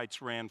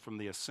Amorites ran from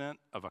the ascent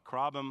of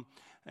Akrabim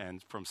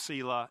and from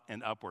Selah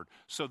and upward.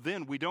 So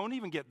then we don't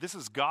even get, this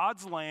is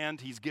God's land.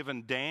 He's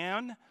given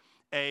Dan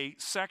a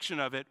section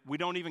of it. We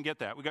don't even get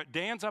that. We got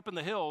Dan's up in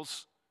the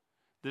hills.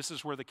 This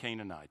is where the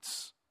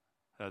Canaanites.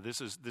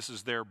 This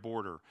is their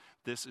border.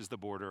 This is the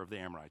border of the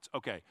Amorites.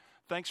 Okay,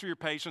 thanks for your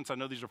patience. I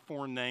know these are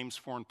foreign names,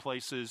 foreign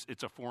places.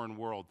 It's a foreign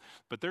world.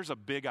 But there's a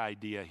big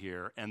idea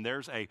here, and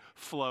there's a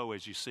flow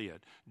as you see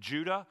it.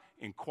 Judah,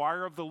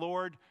 inquire of the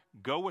Lord.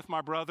 Go with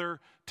my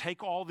brother.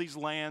 Take all these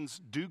lands.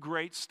 Do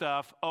great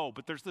stuff.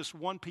 But there's this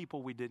one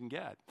people we didn't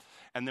get.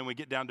 And then we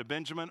get down to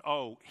Benjamin.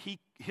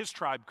 His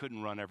tribe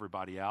couldn't run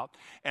everybody out.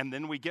 And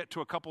then we get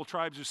to a couple of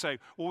tribes who say,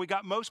 well, we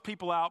got most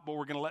people out, but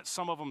we're going to let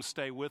some of them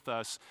stay with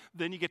us.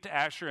 Then you get to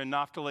Asher and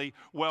Naphtali.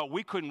 Well,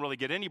 we couldn't really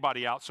get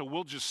anybody out, so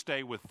we'll just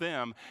stay with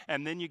them.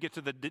 And then you get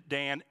to the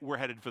Dan, we're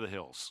headed for the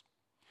hills.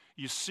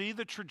 You see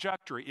the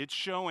trajectory. It's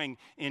showing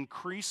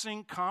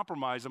increasing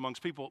compromise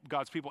amongst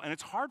God's people. And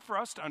it's hard for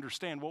us to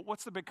understand, well,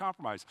 what's the big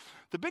compromise?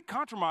 The big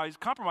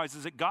compromise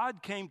is that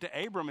God came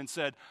to Abram and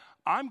said,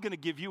 I'm going to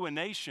give you a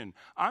nation.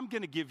 I'm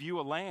going to give you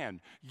a land.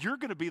 You're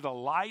going to be the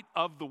light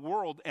of the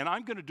world, and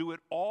I'm going to do it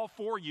all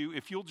for you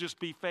if you'll just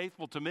be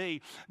faithful to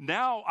me.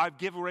 Now I've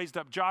raised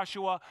up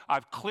Joshua.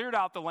 I've cleared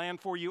out the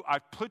land for you.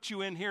 I've put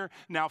you in here.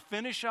 Now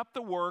finish up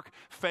the work,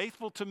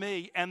 faithful to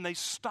me. And they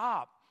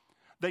stop.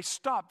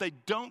 They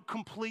don't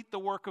complete the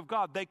work of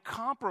God. They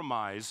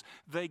compromise.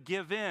 They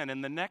give in.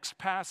 And the next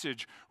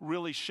passage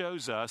really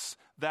shows us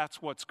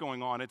that's what's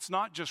going on. It's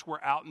not just we're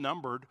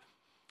outnumbered.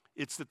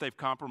 It's that they've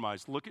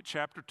compromised. Look at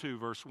chapter 2,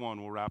 verse 1.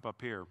 We'll wrap up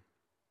here.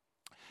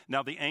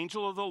 Now the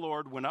angel of the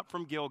Lord went up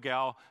from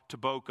Gilgal to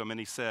Bochum, and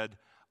he said,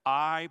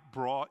 I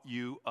brought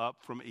you up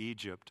from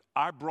Egypt.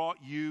 I brought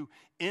you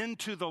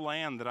into the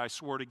land that I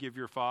swore to give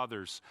your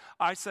fathers.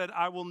 I said,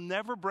 I will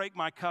never break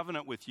my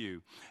covenant with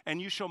you,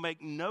 and you shall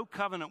make no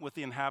covenant with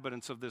the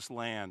inhabitants of this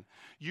land.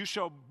 You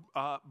shall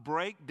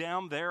break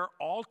down their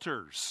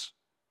altars,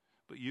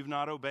 but you've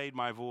not obeyed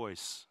my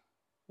voice.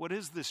 What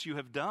is this you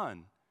have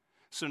done?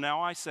 So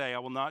now I say, I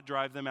will not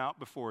drive them out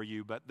before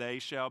you, but they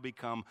shall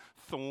become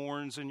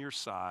thorns in your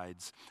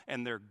sides,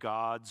 and their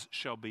gods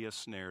shall be a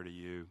snare to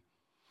you.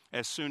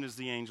 As soon as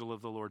the angel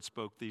of the Lord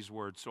spoke these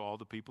words to all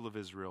the people of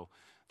Israel,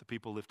 the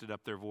people lifted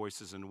up their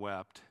voices and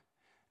wept,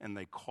 and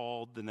they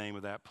called the name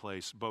of that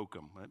place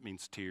Bochim. That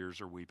means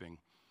tears or weeping.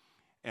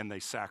 And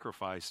they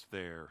sacrificed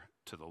there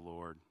to the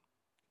Lord.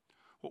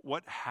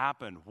 What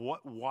happened?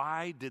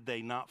 Why did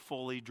they not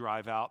fully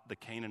drive out the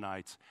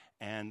Canaanites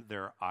and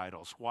their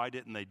idols? Why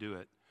didn't they do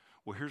it?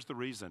 Well, here's the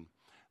reason.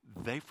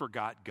 They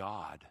forgot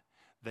God.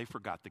 They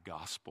forgot the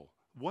gospel.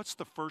 What's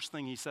the first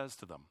thing he says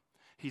to them?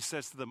 He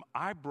says to them,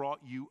 I brought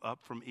you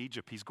up from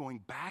Egypt. He's going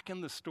back in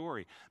the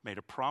story. Made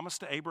a promise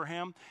to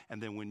Abraham, and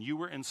then when you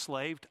were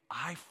enslaved,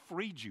 I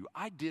freed you.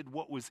 I did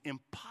what was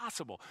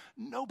impossible.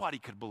 Nobody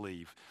could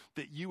believe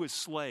that you as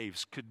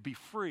slaves could be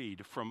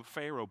freed from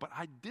Pharaoh, but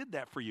I did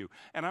that for you.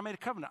 And I made a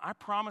covenant. I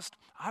promised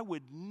I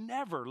would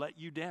never let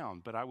you down,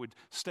 but I would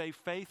stay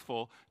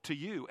faithful to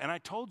you. And I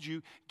told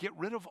you, get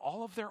rid of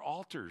all of their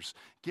altars.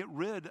 Get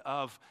rid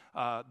of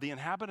the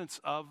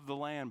inhabitants of the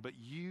land, but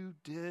you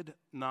did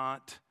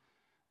not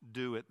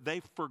do it.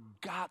 They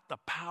forgot the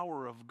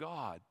power of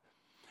God.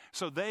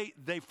 So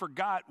they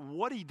forgot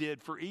what he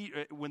did for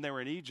when they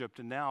were in Egypt,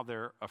 and now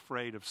they're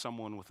afraid of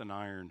someone with an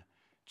iron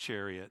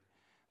chariot.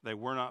 They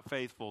were not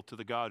faithful to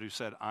the God who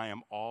said, I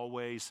am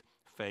always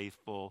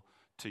faithful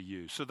to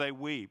you. So they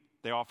weep.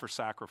 They offer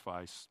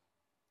sacrifice.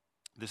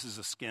 This is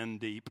a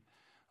skin-deep,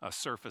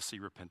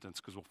 surfacey repentance,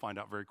 because we'll find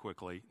out very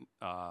quickly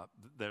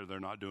they're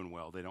not doing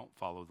well. They don't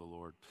follow the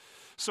Lord.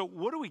 So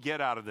what do we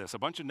get out of this? A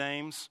bunch of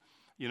names.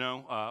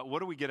 What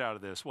do we get out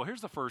of this? Well,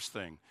 here's the first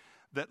thing,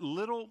 that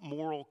little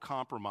moral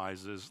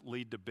compromises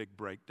lead to big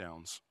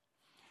breakdowns.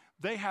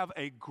 They have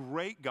a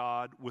great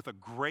God with a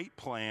great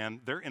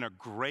plan. They're in a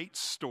great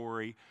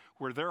story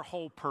where their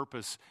whole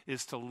purpose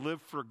is to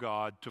live for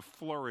God, to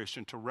flourish,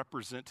 and to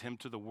represent him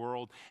to the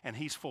world. And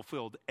he's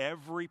fulfilled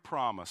every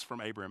promise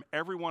from Abraham,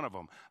 every one of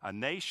them, a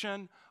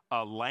nation,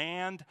 a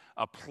land,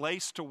 a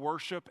place to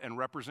worship and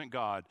represent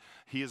God.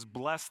 He has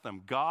blessed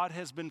them. God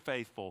has been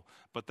faithful,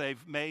 but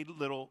they've made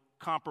little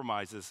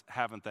compromises,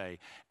 haven't they?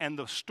 And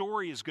the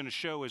story is going to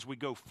show as we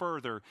go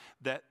further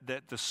that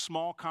the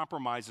small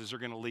compromises are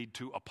going to lead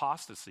to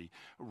apostasy,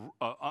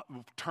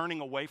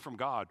 turning away from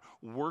God,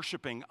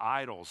 worshiping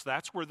idols.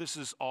 That's where this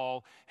is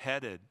all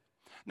headed.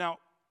 Now,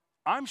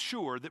 I'm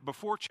sure that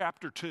before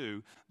chapter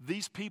 2,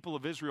 these people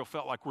of Israel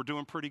felt like we're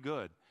doing pretty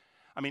good.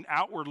 I mean,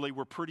 outwardly,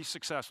 we're pretty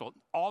successful.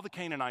 All the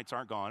Canaanites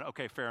aren't gone.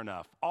 Okay, fair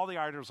enough. All the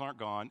idols aren't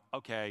gone.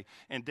 Okay.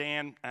 And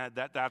Dan,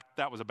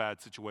 that was a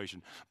bad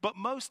situation. But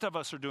most of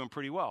us are doing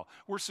pretty well.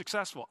 We're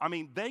successful. I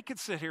mean, they could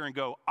sit here and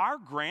go, our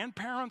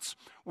grandparents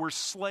were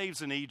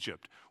slaves in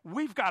Egypt.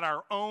 We've got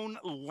our own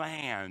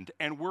land,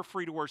 and we're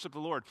free to worship the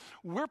Lord.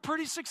 We're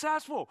pretty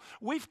successful.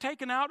 We've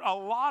taken out a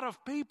lot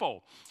of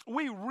people.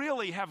 We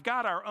really have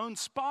got our own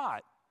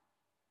spot.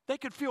 They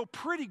could feel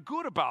pretty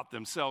good about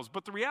themselves,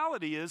 but the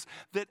reality is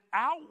that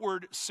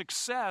outward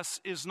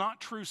success is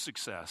not true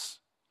success.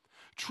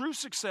 True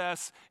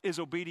success is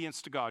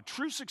obedience to God.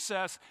 True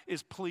success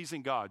is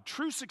pleasing God.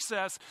 True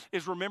success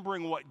is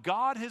remembering what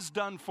God has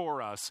done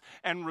for us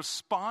and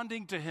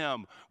responding to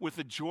him with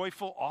a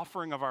joyful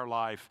offering of our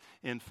life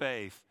in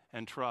faith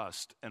and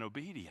trust and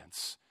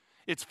obedience.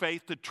 It's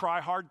faith to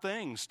try hard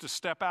things, to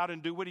step out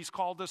and do what he's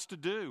called us to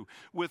do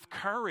with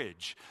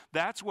courage.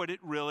 That's what it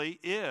really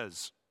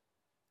is.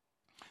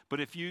 But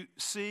if you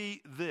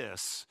see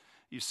this,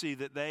 you see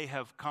that they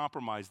have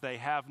compromised. They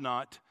have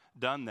not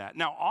done that.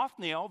 Now,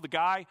 Othniel, the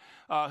guy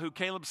who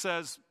Caleb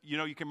says,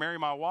 you can marry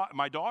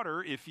my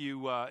daughter if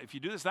you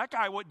do this, that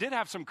guy did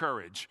have some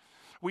courage.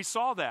 We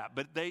saw that,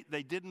 but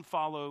they didn't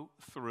follow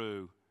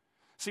through.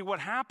 See,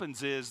 what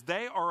happens is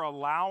they are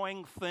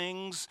allowing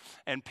things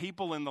and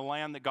people in the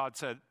land that God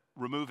said,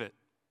 remove it.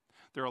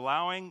 They're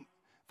allowing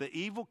the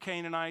evil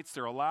Canaanites,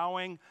 they're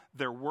allowing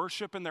their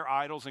worship and their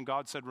idols, and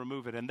God said,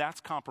 remove it. And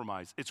that's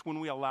compromise. It's when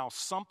we allow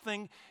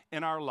something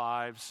in our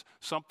lives,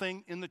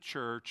 something in the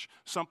church,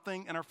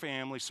 something in our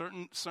family,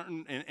 certain,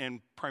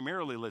 and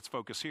primarily let's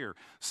focus here,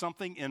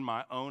 something in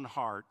my own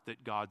heart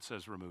that God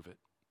says, remove it.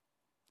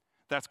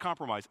 That's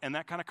compromise. And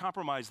that kind of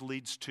compromise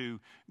leads to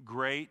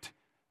great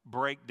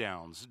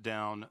breakdowns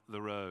down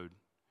the road.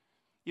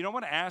 I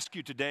want to ask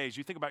you today, as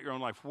you think about your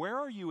own life, where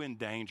are you in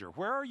danger?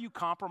 Where are you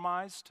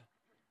compromised?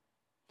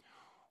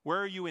 Where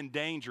are you in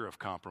danger of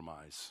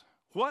compromise?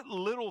 What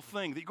little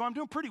thing that you go, I'm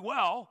doing pretty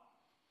well.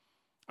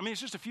 I mean, it's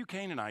just a few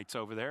Canaanites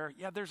over there.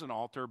 Yeah, there's an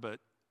altar, but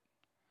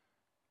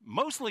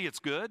mostly it's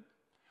good.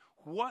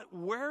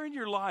 Where in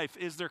your life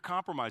is there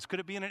compromise? Could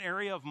it be in an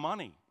area of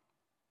money,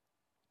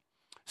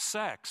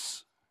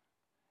 sex,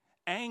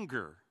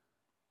 anger,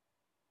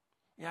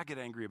 I get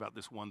angry about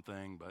this one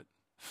thing, but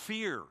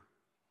fear,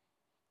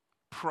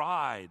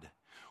 pride.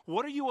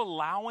 What are you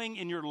allowing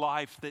in your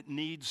life that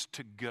needs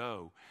to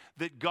go?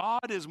 That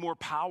God is more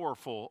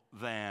powerful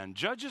than?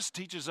 Judges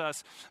teaches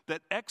us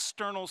that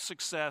external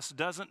success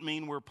doesn't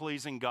mean we're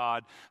pleasing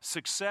God.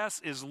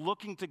 Success is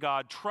looking to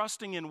God,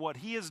 trusting in what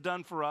he has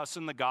done for us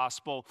in the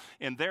gospel.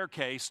 In their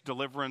case,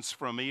 deliverance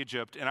from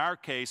Egypt. In our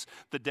case,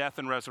 the death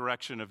and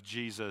resurrection of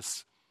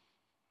Jesus.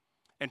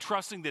 And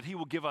trusting that he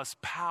will give us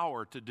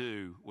power to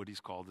do what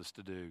he's called us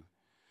to do.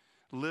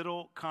 We're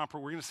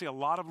going to see a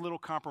lot of little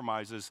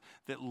compromises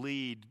that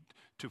lead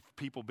to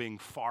people being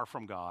far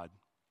from God.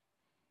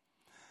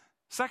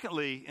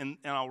 Secondly, and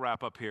I'll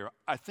wrap up here,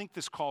 I think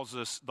this calls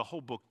us, the whole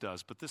book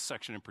does, but this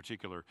section in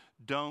particular,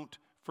 don't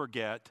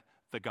forget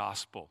the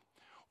gospel.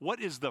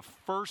 What is the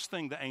first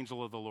thing the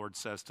angel of the Lord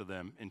says to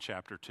them in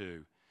chapter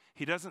 2?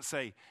 He doesn't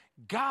say,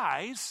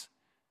 guys,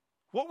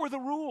 what were the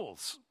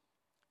rules?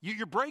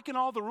 You're breaking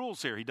all the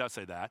rules here. He does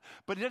say that.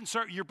 But he doesn't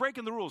start, you're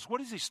breaking the rules. What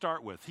does he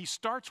start with? He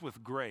starts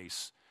with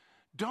grace.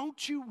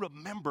 Don't you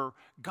remember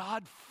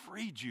God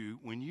freed you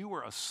when you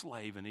were a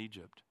slave in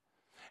Egypt?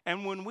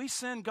 And when we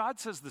sin, God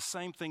says the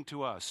same thing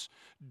to us.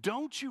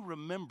 Don't you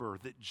remember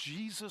that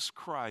Jesus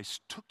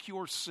Christ took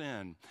your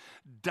sin,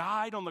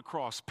 died on the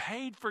cross,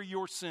 paid for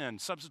your sin,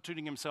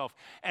 substituting himself,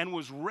 and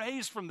was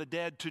raised from the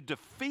dead to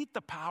defeat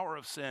the power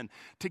of sin,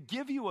 to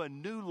give you a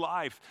new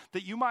life,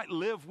 that you might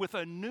live with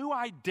a new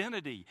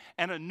identity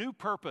and a new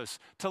purpose,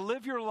 to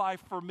live your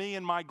life for me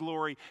and my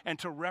glory, and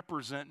to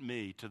represent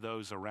me to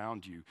those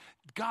around you.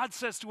 God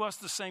says to us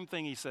the same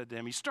thing he said to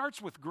him. He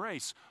starts with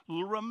grace.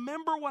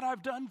 Remember what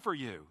I've done for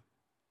you.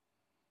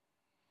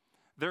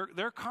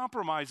 Their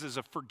compromises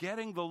of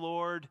forgetting the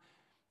Lord,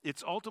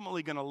 it's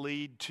ultimately going to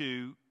lead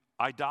to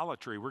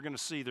idolatry. We're going to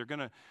see they're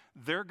going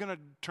to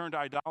turn to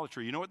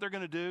idolatry. You know what they're going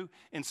to do?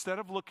 Instead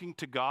of looking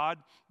to God,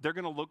 they're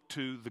going to look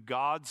to the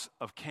gods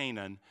of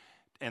Canaan,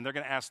 and they're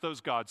going to ask those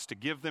gods to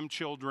give them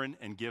children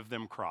and give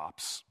them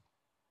crops.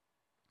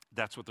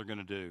 That's what they're going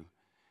to do.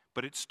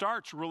 But it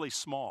starts really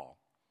small,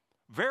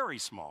 very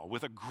small,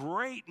 with a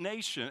great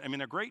nation,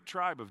 a great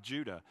tribe of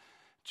Judah,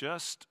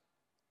 just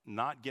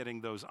not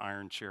getting those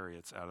iron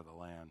chariots out of the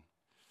land.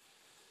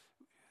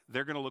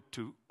 They're going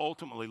to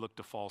ultimately look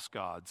to false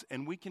gods,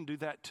 and we can do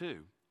that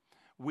too.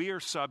 We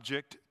are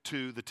subject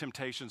to the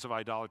temptations of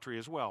idolatry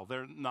as well.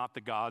 They're not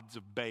the gods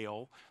of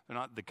Baal. They're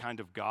not the kind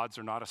of gods.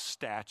 They're not a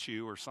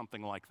statue or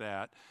something like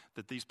that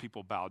these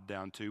people bowed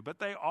down to, but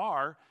they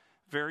are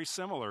very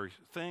similar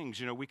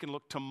things. We can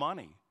look to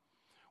money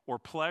or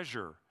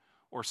pleasure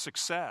or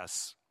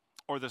success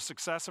or the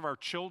success of our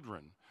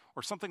children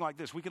or something like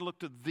this. We can look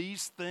to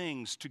these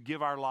things to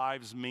give our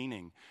lives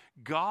meaning.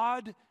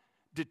 God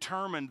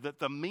determined that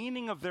the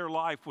meaning of their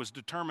life was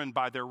determined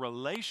by their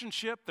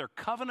relationship, their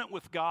covenant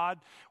with God,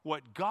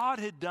 what God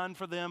had done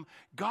for them,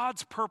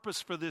 God's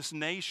purpose for this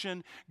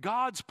nation,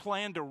 God's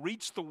plan to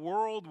reach the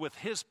world with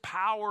his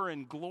power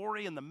and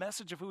glory and the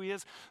message of who he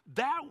is.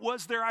 That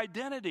was their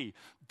identity.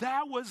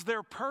 That was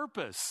their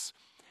purpose.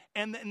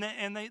 And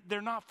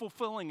they're not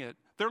fulfilling it.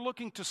 They're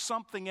looking to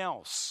something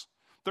else.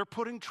 They're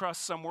putting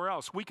trust somewhere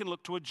else. We can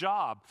look to a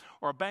job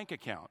or a bank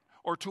account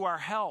or to our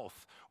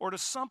health or to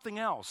something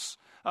else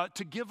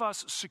to give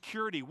us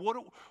security.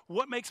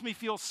 What makes me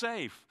feel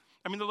safe?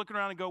 They're looking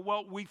around and go,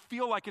 well, we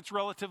feel like it's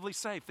relatively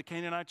safe. The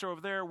Canaanites are over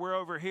there, we're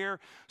over here,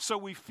 so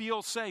we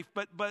feel safe.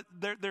 But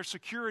their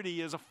security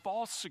is a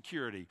false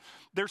security.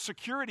 Their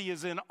security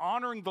is in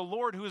honoring the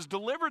Lord who has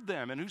delivered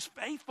them and who's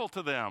faithful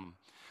to them,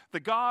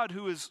 the God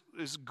who is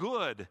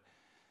good.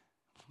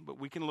 But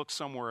we can look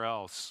somewhere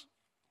else.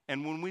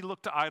 And when we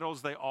look to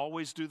idols, they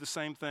always do the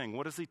same thing.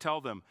 What does he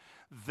tell them?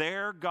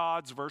 Their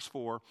gods, verse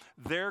 4,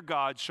 their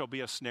gods shall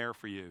be a snare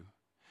for you.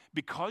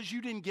 Because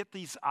you didn't get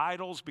these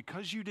idols,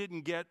 because you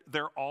didn't get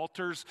their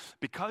altars,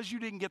 because you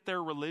didn't get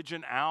their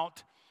religion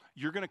out,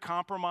 you're going to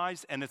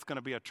compromise and it's going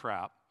to be a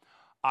trap.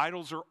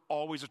 Idols are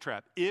always a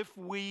trap. If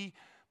we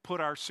put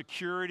our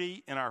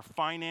security in our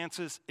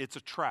finances, it's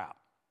a trap.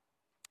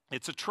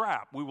 It's a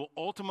trap.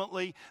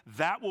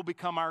 That will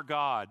become our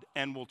God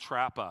and will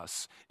trap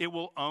us. It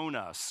will own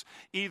us.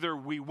 Either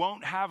we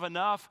won't have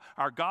enough,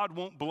 our God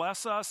won't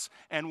bless us,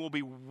 and we'll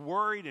be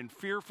worried and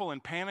fearful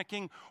and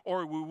panicking,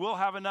 or we will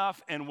have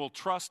enough and we'll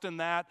trust in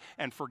that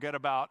and forget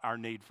about our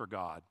need for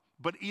God.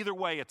 But either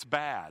way, it's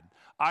bad.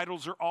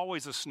 Idols are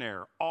always a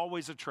snare,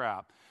 always a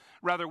trap.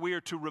 Rather, we are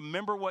to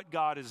remember what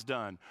God has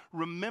done.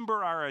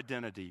 Remember our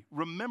identity.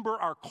 Remember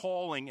our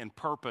calling and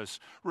purpose.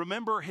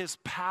 Remember his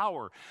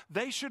power.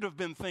 They should have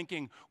been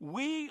thinking,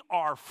 we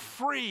are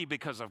free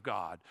because of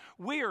God.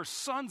 We are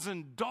sons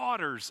and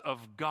daughters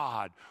of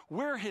God.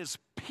 We're his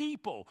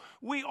people.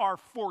 We are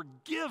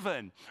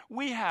forgiven.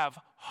 We have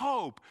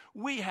hope.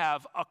 We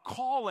have a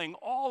calling,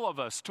 all of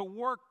us, to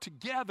work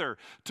together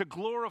to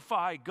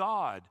glorify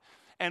God.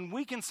 And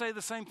we can say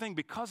the same thing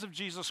because of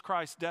Jesus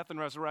Christ's death and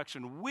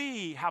resurrection.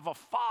 We have a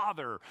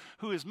Father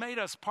who has made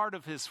us part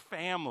of his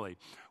family.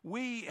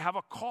 We have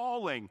a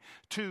calling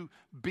to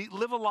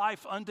live a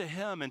life unto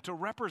him and to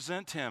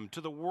represent him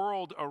to the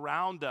world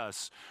around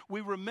us.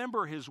 We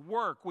remember his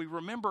work. We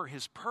remember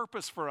his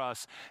purpose for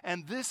us.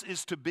 And this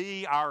is to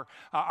be our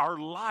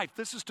life.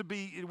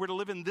 We're to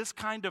live in this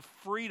kind of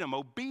freedom.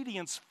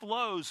 Obedience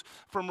flows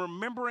from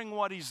remembering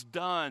what he's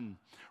done,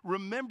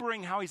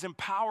 remembering how he's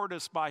empowered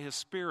us by his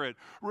Spirit,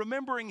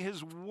 remembering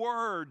his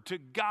word to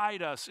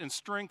guide us and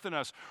strengthen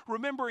us,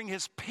 remembering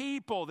his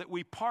people that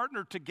we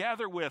partner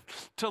together with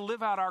to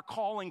live out our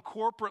calling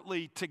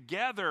corporately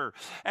together,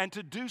 and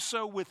to do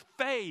so with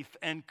faith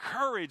and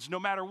courage no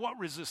matter what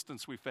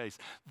resistance we face.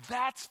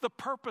 That's the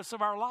purpose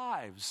of our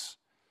lives.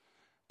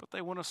 But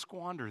they want to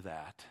squander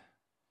that.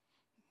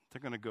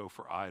 They're going to go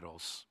for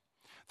idols.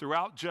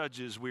 Throughout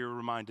Judges, we are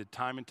reminded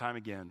time and time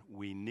again,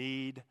 we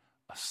need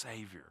a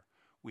Savior.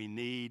 We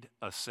need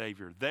a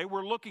Savior. They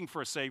were looking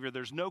for a Savior.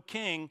 There's no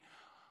king.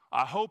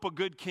 I hope a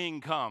good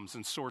king comes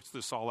and sorts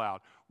this all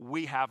out.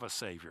 We have a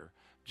Savior,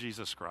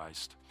 Jesus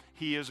Christ.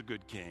 He is a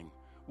good king.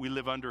 We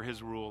live under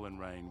his rule and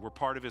reign. We're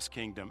part of his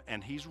kingdom,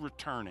 and he's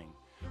returning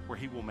where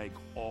he will make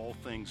all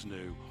things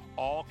new.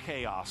 All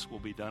chaos will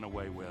be done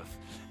away with,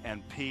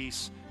 and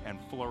peace and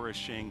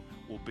flourishing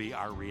will be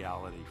our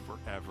reality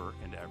forever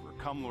and ever.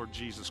 Come, Lord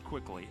Jesus,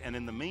 quickly. And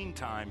in the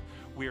meantime,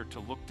 we are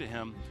to look to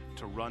him,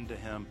 to run to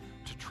him,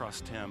 to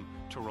trust him,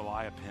 to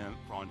rely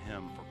on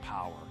him for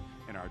power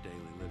in our daily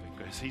living.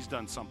 Because he's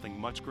done something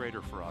much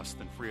greater for us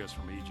than free us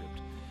from Egypt.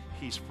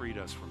 He's freed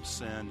us from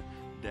sin,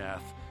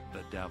 death,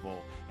 the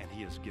devil, and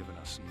he has given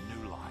us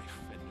new life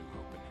and new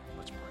hope in him.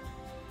 Let's pray.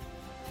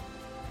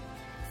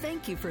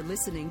 Thank you for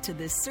listening to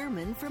this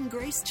sermon from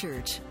Grace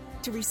Church.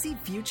 To receive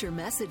future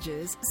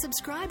messages,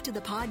 subscribe to the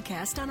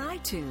podcast on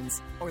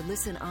iTunes or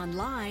listen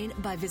online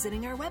by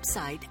visiting our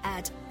website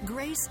at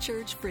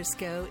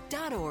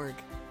gracechurchfrisco.org.